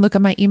and look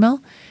at my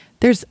email,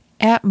 there's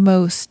at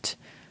most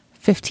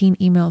 15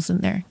 emails in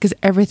there, because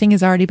everything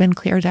has already been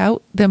cleared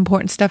out. The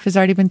important stuff has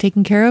already been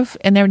taken care of,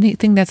 and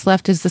everything that's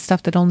left is the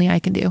stuff that only I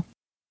can do.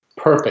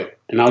 Perfect.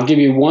 And I'll give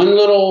you one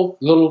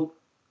little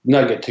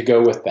nugget to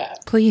go with that.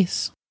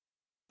 Please.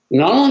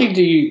 Not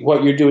only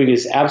what you're doing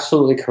is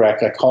absolutely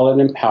correct. I call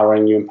it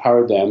empowering. You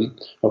empower them.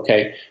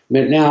 Okay.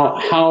 But now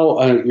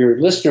how your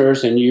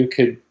listeners and you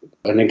could,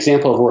 an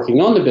example of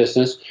working on the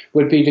business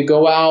would be to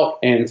go out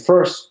and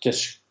first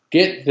just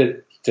get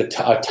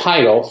a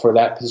title for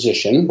that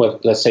position,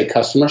 with, let's say,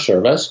 customer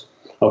service,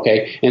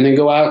 okay, and then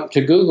go out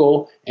to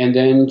Google and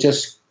then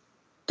just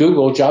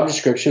Google job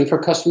description for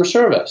customer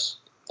service.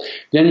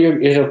 Then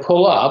it'll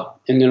pull up,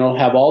 and then it'll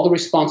have all the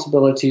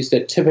responsibilities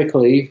that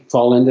typically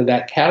fall into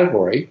that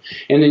category,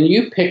 and then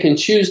you pick and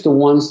choose the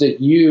ones that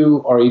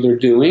you are either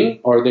doing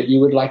or that you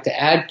would like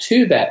to add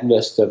to that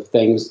list of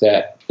things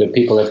that the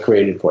people have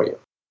created for you.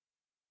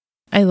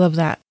 I love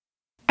that.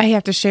 I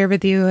have to share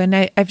with you, and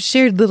I've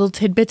shared little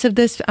tidbits of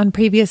this on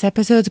previous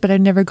episodes, but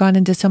I've never gone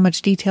into so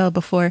much detail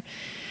before.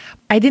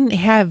 I didn't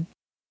have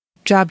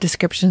job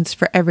descriptions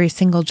for every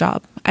single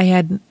job. I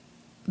had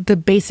the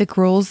basic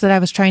roles that I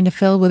was trying to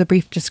fill with a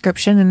brief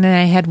description, and then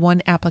I had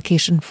one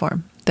application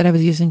form that I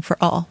was using for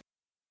all.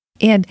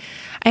 And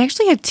I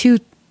actually had two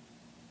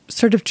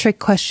sort of trick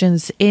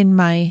questions in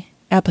my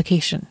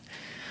application.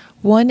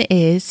 One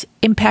is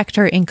impact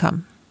or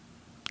income.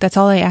 That's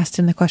all I asked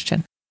in the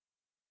question.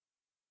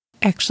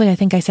 Actually, I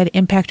think I said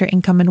impact or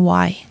income and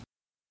why.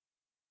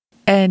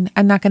 And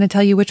I'm not going to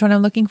tell you which one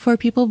I'm looking for,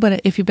 people,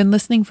 but if you've been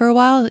listening for a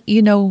while,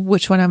 you know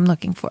which one I'm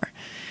looking for.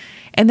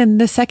 And then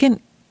the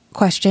second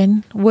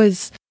question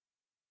was,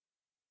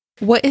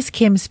 what is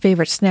Kim's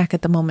favorite snack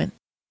at the moment?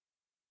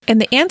 And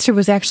the answer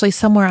was actually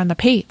somewhere on the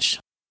page,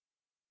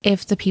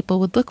 if the people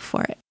would look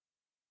for it.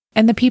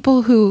 And the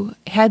people who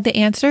had the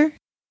answer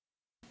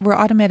were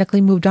automatically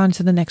moved on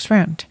to the next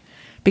round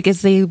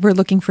because they were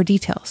looking for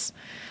details.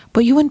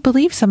 But you wouldn't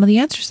believe some of the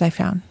answers I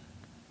found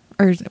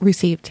or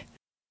received.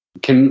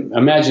 Can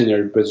imagine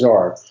they're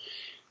bizarre.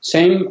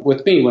 Same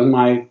with me with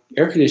my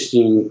air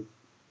conditioning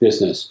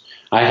business.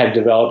 I had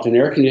developed an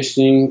air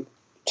conditioning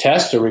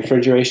test, a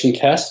refrigeration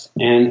test,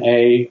 and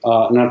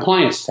an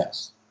appliance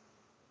test.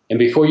 And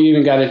before you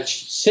even got to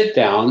sit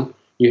down,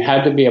 you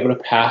had to be able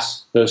to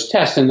pass those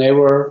tests. And they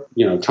were,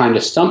 trying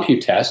to stump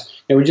you tests.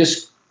 They were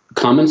just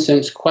common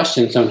sense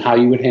questions on how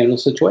you would handle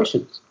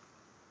situations.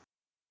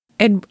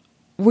 And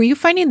were you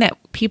finding that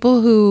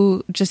people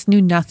who just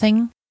knew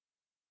nothing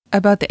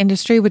about the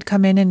industry would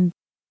come in and...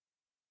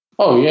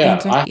 Oh, yeah.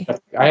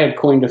 I had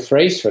coined a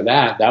phrase for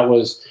that. That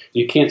was,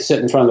 you can't sit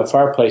in front of the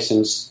fireplace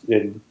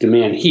and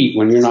demand heat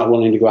when you're not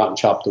willing to go out and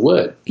chop the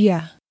wood.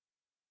 Yeah.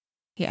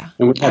 Yeah.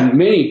 And we've had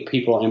many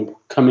people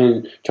come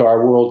into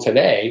our world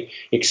today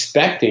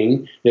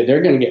expecting that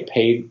they're going to get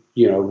paid,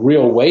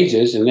 real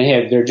wages, and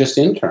they're just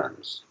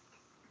interns.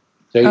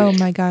 So, oh,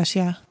 my gosh,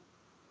 yeah.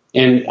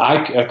 And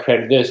I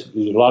credit this.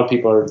 A lot of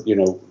people are,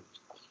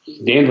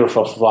 dandruff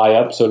will fly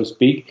up, so to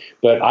speak,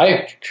 but I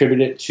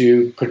attribute it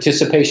to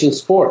participation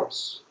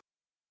sports.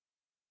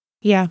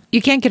 Yeah,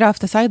 you can't get off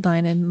the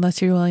sideline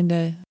unless you're willing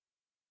to.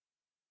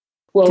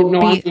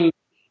 Well,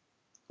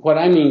 what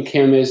I mean,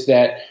 Kim, is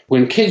that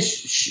when kids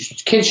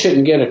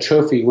shouldn't get a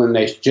trophy when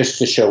they just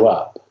to show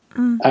up.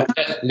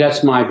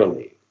 That's my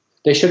belief.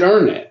 They should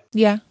earn it.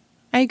 Yeah,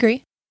 I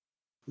agree.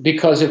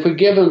 Because if we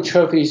give them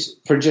trophies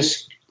for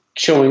just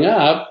showing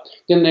up,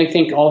 then they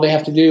think all they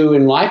have to do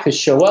in life is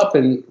show up,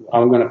 and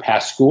I'm going to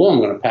pass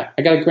school.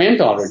 I got a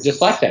granddaughter just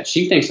like that.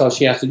 She thinks all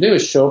she has to do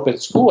is show up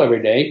at school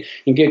every day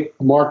and get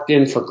marked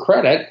in for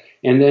credit,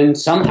 and then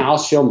somehow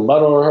she'll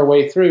muddle her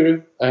way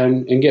through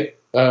and get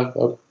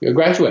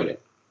graduated.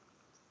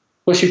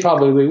 Well, she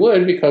probably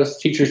would, because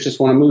teachers just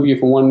want to move you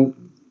from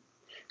one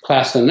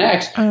class to the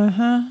next.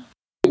 Uh-huh.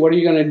 What are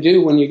you going to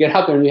do when you get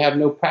out there and you have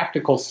no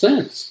practical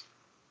sense,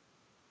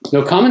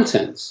 no common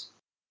sense?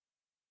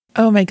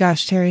 Oh my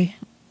gosh, Terry.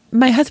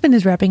 My husband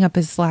is wrapping up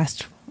his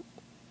last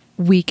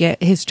week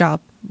at his job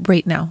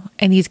right now,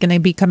 and he's going to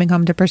be coming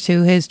home to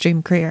pursue his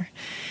dream career.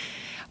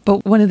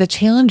 But one of the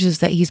challenges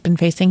that he's been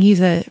facing,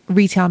 he's a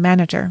retail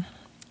manager,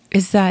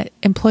 is that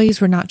employees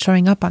were not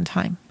showing up on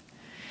time.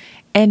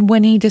 And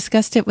when he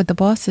discussed it with the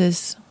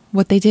bosses,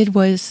 what they did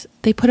was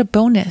they put a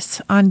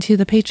bonus onto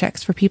the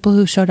paychecks for people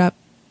who showed up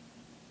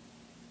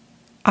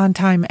on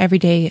time every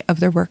day of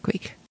their work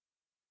week.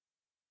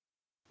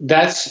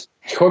 That's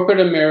corporate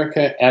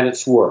America at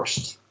its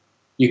worst.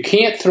 You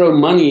can't throw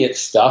money at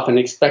stuff and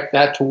expect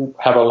that to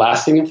have a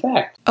lasting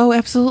effect. Oh,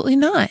 absolutely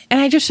not. And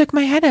I just shook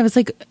my head. I was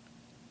like,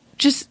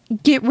 just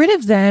get rid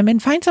of them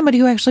and find somebody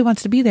who actually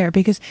wants to be there.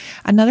 Because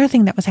another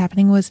thing that was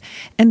happening was,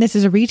 and this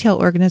is a retail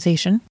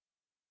organization.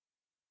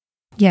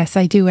 Yes,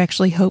 I do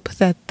actually hope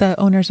that the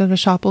owners of the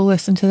shop will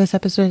listen to this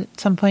episode at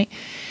some point.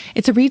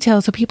 It's a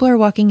retail, so people are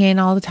walking in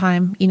all the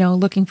time,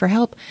 looking for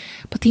help.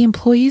 But the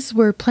employees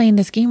were playing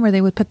this game where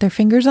they would put their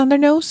fingers on their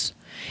nose.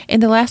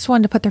 And the last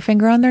one to put their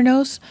finger on their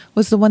nose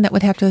was the one that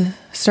would have to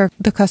serve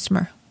the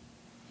customer.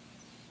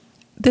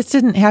 This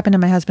didn't happen in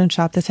my husband's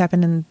shop. This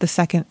happened in the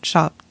second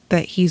shop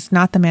that he's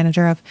not the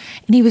manager of.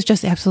 And he was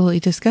just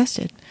absolutely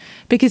disgusted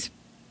because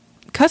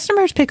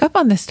customers pick up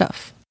on this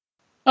stuff.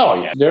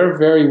 Oh, yeah. They're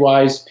very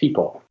wise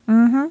people.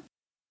 Mm-hmm.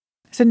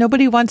 So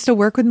nobody wants to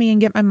work with me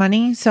and get my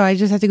money. So I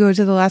just have to go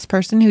to the last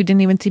person who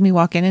didn't even see me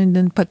walk in and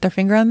didn't put their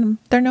finger on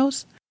their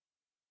nose.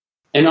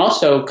 And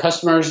also,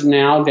 customers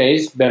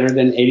nowadays, better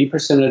than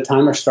 80% of the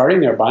time, are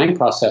starting their buying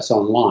process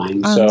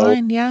online.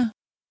 Yeah.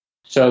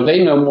 So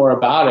they know more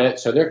about it.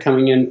 So they're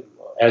coming in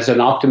as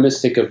an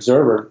optimistic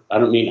observer. I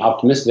don't mean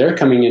optimistic. They're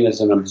coming in as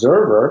an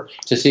observer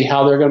to see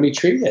how they're going to be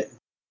treated.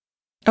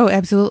 Oh,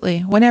 absolutely.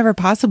 Whenever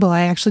possible,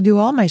 I actually do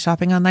all my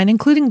shopping online,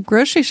 including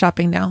grocery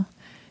shopping now,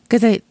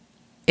 because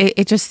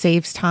it just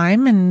saves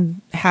time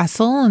and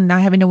hassle and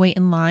not having to wait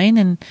in line.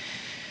 And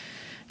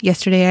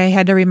yesterday, I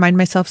had to remind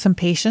myself some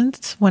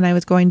patience when I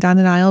was going down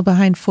an aisle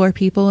behind 4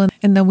 people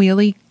in the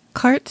wheelie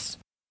carts.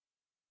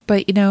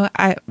 But,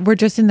 we're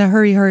just in the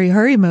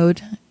hurry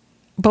mode.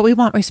 But we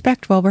want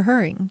respect while we're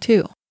hurrying,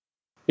 too.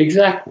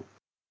 Exactly.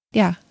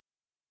 Yeah.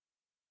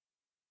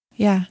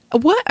 Yeah.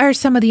 What are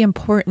some of the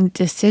important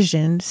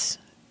decisions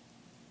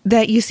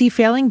that you see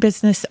failing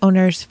business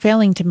owners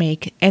failing to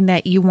make and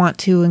that you want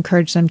to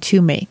encourage them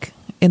to make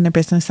in their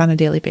business on a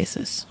daily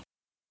basis?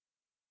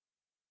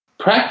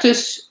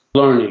 Practice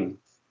learning.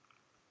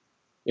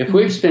 If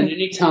we've spent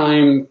any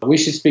time, we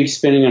should be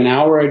spending an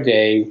hour a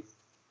day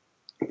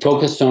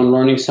focused on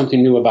learning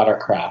something new about our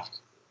craft.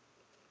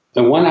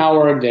 And 1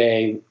 hour a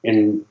day,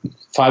 in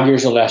 5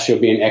 years or less, you'll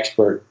be an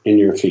expert in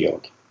your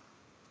field.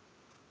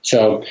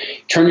 So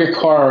turn your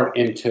car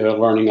into a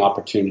learning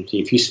opportunity.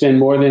 If you spend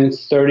more than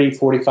 30,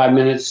 45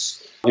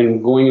 minutes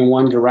in going in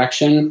one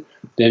direction,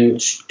 then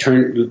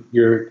turn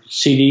your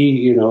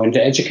CD,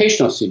 into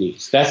educational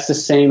CDs. That's the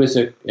same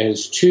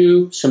as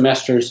 2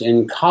 semesters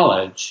in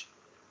college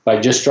by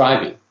just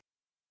driving.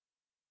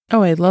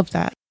 Oh, I love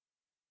that.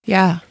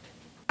 Yeah.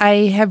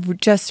 I have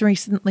just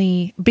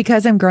recently,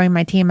 because I'm growing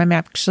my team, I'm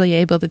actually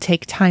able to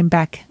take time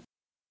back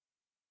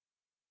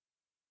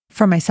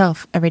for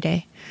myself every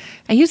day.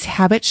 I use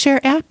HabitShare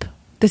app.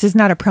 This is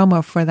not a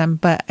promo for them,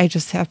 but I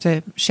just have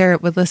to share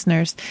it with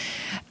listeners.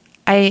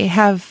 I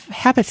have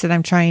habits that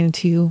I'm trying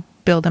to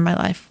build in my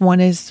life.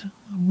 One is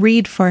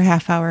read for a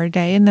half hour a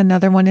day, and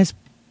another one is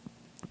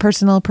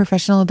personal,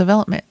 professional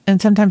development.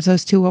 And sometimes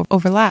those two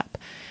overlap.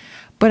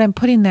 But I'm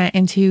putting that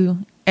into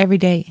every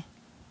day.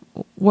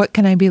 What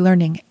can I be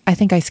learning? I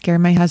think I scare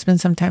my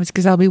husband sometimes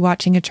because I'll be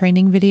watching a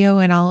training video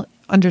and I'll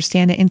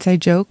understand an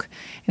inside joke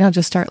and I'll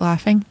just start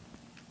laughing.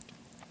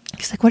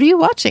 He's like, "What are you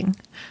watching?"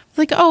 I'm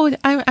like, "Oh,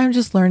 I'm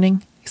just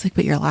learning." He's like,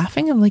 "But you're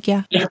laughing?" I'm like,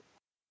 "Yeah."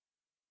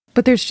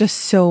 But there's just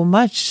so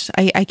much.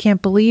 I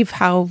can't believe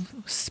how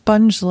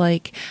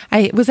sponge-like.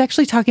 I was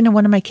actually talking to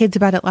one of my kids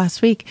about it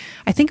last week.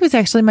 I think it was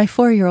actually my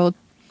 4-year-old.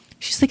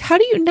 She's like, "How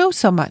do you know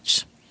so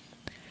much?"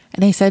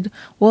 And I said,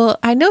 "Well,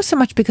 I know so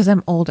much because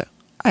I'm older."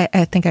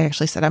 I think I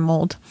actually said I'm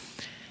old.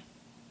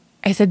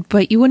 I said,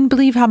 "But you wouldn't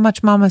believe how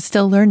much Mama's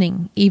still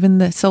learning, even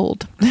this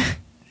old."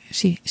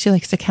 She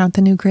likes to count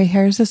the new gray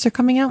hairs as they're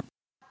coming out.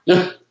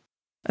 I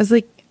was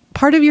like,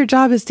 "Part of your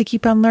job is to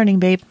keep on learning,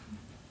 babe."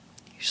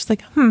 She's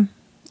like,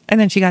 And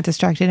then she got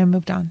distracted and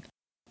moved on.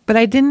 But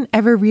I didn't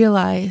ever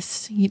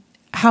realize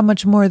how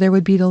much more there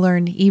would be to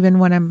learn, even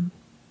when I'm,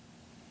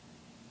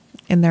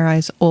 in their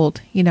eyes,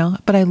 old,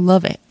 But I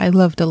love it. I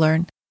love to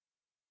learn.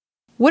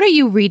 What are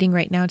you reading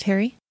right now,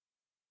 Terry?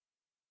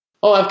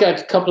 Oh, I've got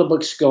a couple of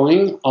books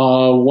going.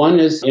 One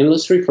is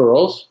Endless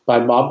Referrals by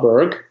Bob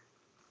Burg,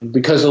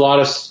 because a lot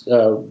of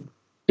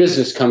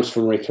business comes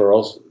from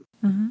referrals.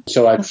 Mm-hmm.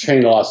 So I've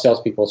trained a lot of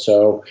salespeople,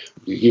 so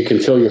you can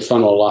fill your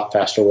funnel a lot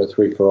faster with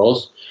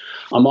referrals.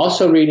 I'm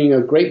also reading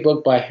a great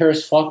book by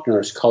Harris Faulkner.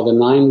 It's called The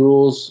 9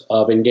 Rules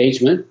of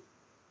Engagement.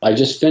 I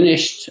just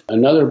finished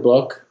another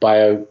book by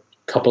a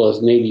couple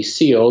of Navy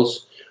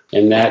SEALs,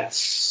 and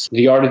that's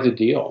The Art of the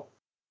Deal.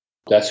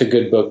 That's a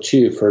good book,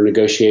 too, for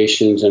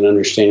negotiations and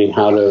understanding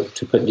how to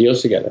put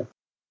deals together.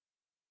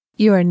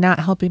 You are not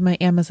helping my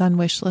Amazon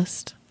wish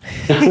list.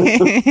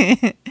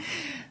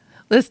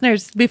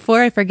 Listeners,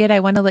 before I forget,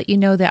 I want to let you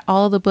know that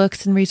all the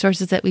books and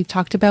resources that we've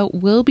talked about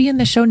will be in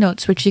the show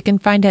notes, which you can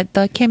find at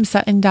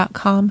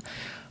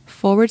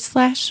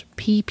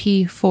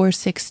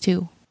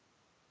thekimsutton.com/pp462.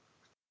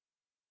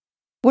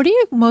 What are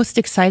you most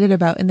excited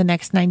about in the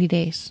next 90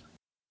 days?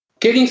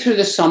 Getting through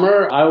the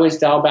summer. I always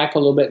dial back a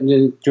little bit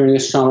during the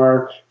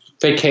summer.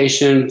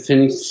 Vacation,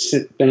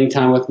 spending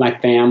time with my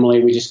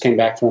family. We just came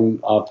back from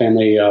a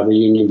family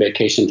reunion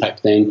vacation type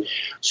thing.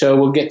 So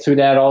we'll get through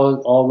that.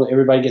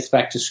 Everybody gets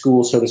back to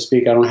school, so to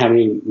speak. I don't have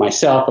any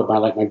myself, but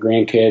my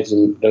grandkids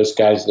and those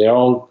guys, they're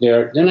all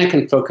there. Then I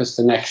can focus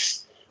the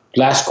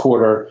last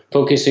quarter,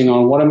 focusing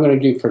on what I'm going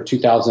to do for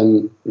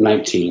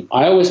 2019.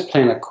 I always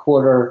plan a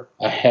quarter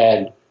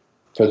ahead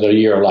for the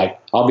year.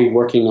 Like I'll be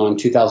working on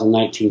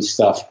 2019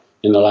 stuff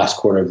in the last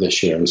quarter of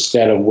this year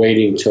instead of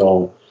waiting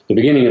till the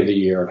beginning of the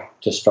year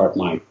to start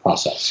my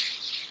process.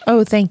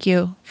 Oh, thank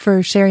you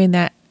for sharing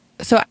that.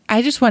 So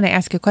I just want to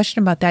ask a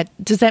question about that.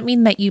 Does that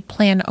mean that you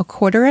plan a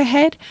quarter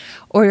ahead,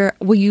 or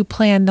will you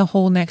plan the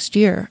whole next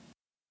year?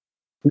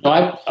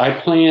 No, I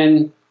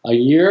plan a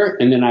year,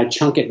 and then I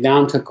chunk it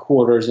down to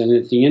quarters. And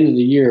at the end of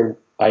the year,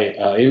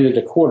 end of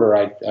the quarter,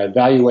 I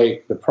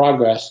evaluate the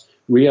progress,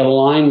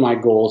 realign my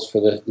goals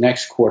for the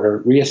next quarter,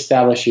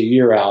 reestablish a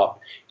year out,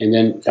 and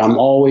then I'm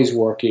always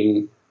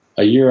working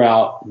a year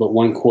out, but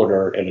one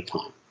quarter at a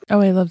time. Oh,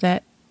 I love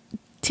that.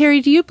 Terry,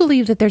 do you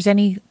believe that there's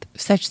any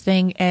such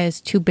thing as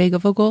too big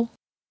of a goal?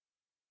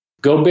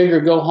 Go big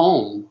or go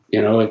home.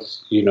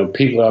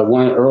 People.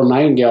 Earl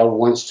Nightingale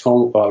once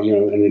told,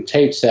 in a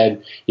tape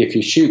said, if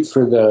you shoot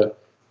for the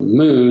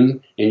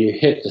moon and you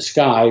hit the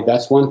sky,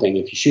 that's one thing.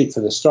 If you shoot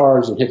for the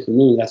stars and hit the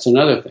moon, that's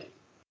another thing.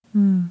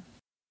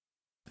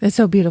 That's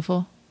so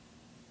beautiful.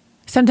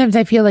 Sometimes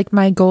I feel like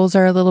my goals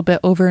are a little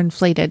bit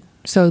overinflated.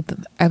 So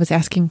I was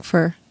asking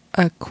for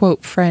a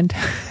quote friend.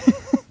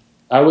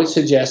 I would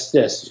suggest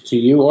this to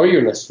you or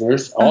your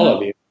listeners, all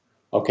of you.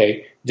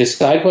 Okay,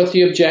 decide what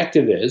the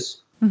objective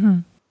is,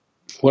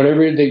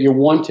 whatever that your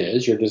want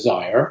is, your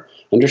desire.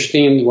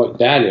 Understand what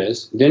that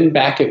is. Then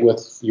back it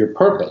with your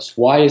purpose.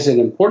 Why is it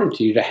important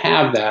to you to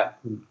have that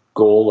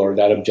goal or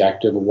that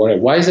objective or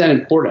whatever? Why is that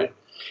important?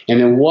 And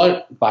then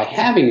by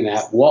having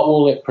that, what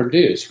will it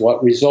produce?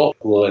 What result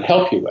will it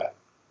help you with?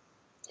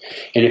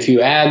 And if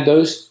you add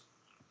those,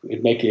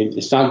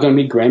 it's not going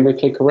to be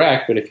grammatically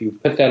correct, but if you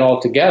put that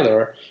all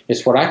together,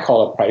 it's what I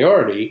call a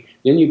priority.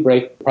 Then you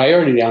break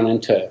priority down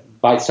into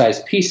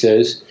bite-sized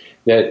pieces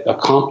that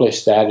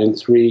accomplish that in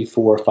 3,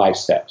 4, 5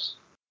 steps.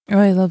 Oh,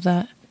 I love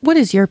that. What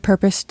is your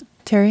purpose,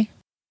 Terry?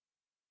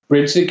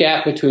 Bridge the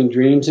gap between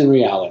dreams and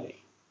reality.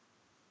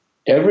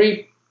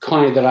 Every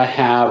client that I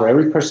have, or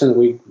every person that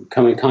we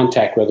come in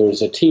contact with, whether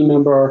it's a team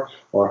member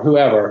or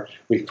whoever,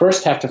 we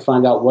first have to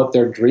find out what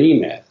their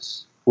dream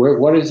is.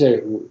 What is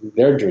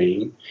their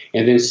dream?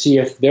 And then see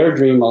if their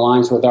dream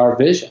aligns with our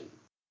vision.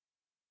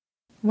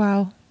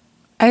 Wow.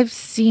 I've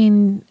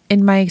seen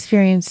in my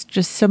experience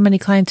just so many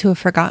clients who have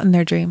forgotten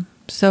their dream.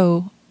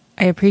 So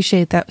I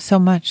appreciate that so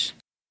much.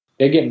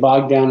 They get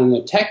bogged down in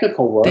the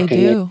technical work. They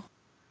do.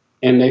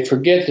 And they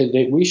forget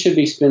that we should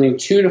be spending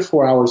 2 to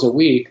 4 hours a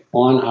week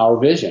on our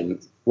vision.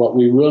 What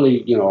we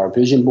really, our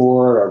vision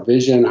board, our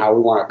vision, how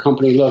we want our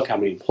company to look, how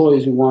many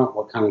employees we want,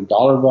 what kind of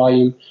dollar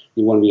volume.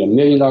 We want to be $1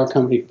 million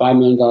company, $5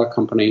 million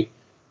company.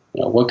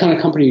 What kind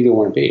of company do you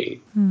want to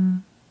be?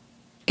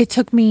 It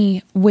took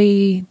me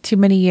way too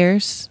many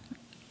years,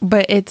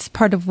 but it's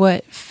part of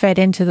what fed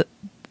into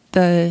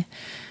the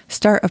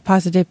start of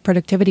Positive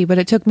Productivity. But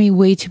it took me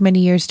way too many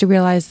years to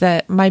realize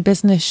that my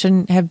business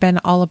shouldn't have been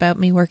all about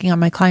me working on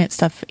my client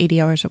stuff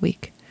 80 hours a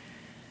week.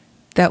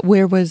 That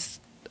where was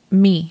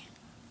me?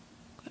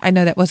 I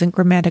know that wasn't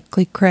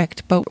grammatically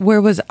correct, but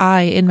where was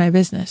I in my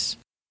business?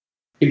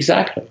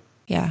 Exactly.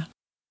 Yeah.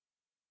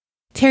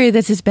 Terry,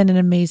 this has been an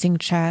amazing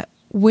chat.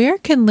 Where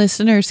can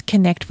listeners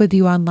connect with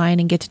you online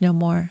and get to know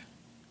more?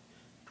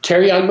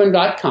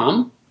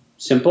 TerryOgman.com.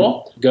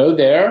 Simple. Go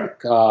there.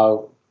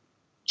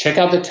 Check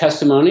out the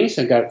testimonies.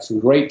 I've got some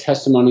great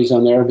testimonies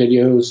on there,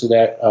 videos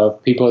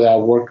of people that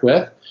I've worked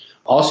with.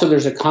 Also,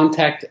 there's a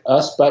Contact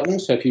Us button.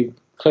 So if you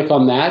click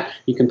on that,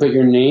 you can put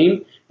your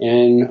name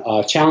and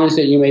a challenge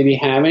that you may be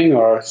having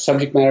or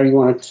subject matter you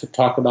want to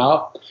talk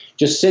about.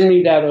 Just send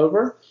me that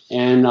over,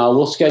 and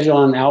we'll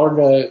schedule an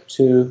hour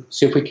to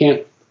see if we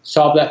can't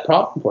solve that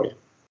problem for you.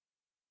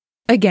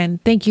 Again,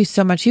 thank you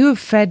so much. You have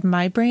fed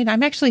my brain.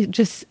 I'm actually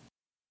just,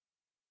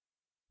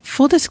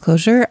 full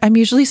disclosure, I'm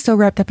usually so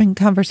wrapped up in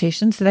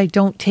conversations that I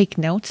don't take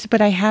notes, but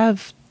I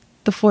have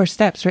the 4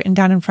 steps written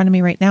down in front of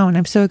me right now, and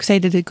I'm so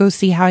excited to go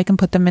see how I can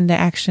put them into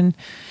action,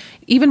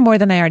 even more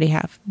than I already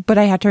have. But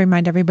I have to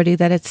remind everybody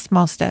that it's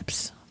small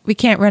steps. We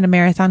can't run a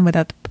marathon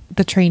without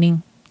the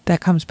training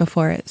that comes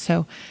before it.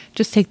 So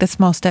just take the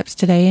small steps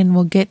today, and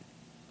we'll be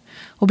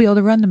able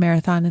to run the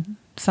marathon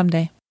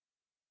someday.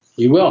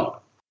 You will.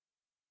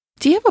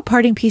 Do you have a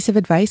parting piece of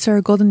advice or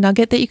a golden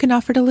nugget that you can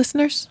offer to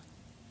listeners?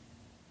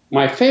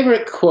 My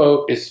favorite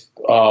quote is,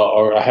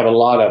 or I have a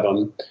lot of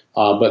them,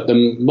 but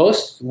the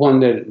most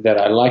one that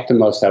I like the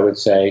most, I would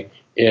say,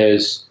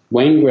 is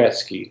Wayne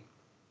Gretzky.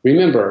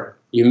 Remember,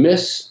 you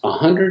miss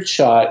 100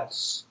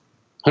 shots,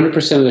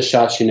 100% of the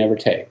shots you never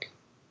take.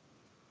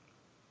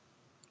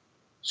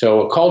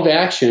 So a call to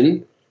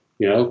action,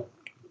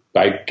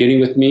 by getting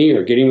with me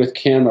or getting with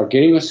Kim or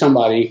getting with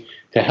somebody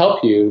to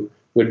help you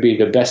would be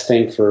the best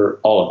thing for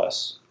all of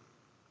us.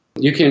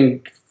 You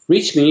can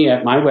reach me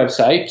at my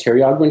website,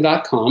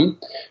 TerryOgman.com.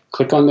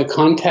 Click on the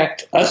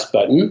Contact Us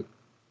button,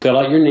 fill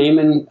out your name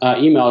and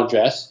email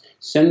address,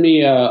 send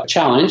me a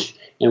challenge,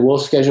 and we'll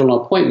schedule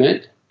an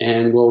appointment,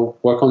 and we'll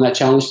work on that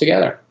challenge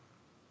together.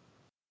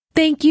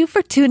 Thank you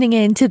for tuning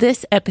in to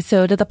this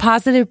episode of the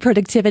Positive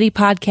Productivity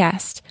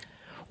Podcast.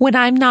 When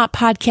I'm not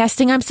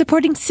podcasting, I'm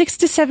supporting 6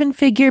 to 7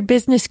 figure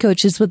business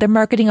coaches with their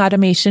marketing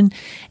automation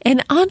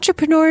and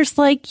entrepreneurs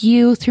like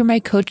you through my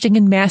coaching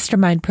and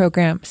mastermind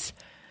programs.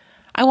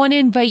 I want to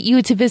invite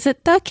you to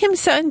visit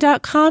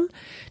thekimsutton.com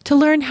to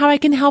learn how I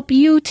can help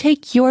you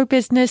take your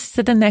business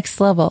to the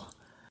next level.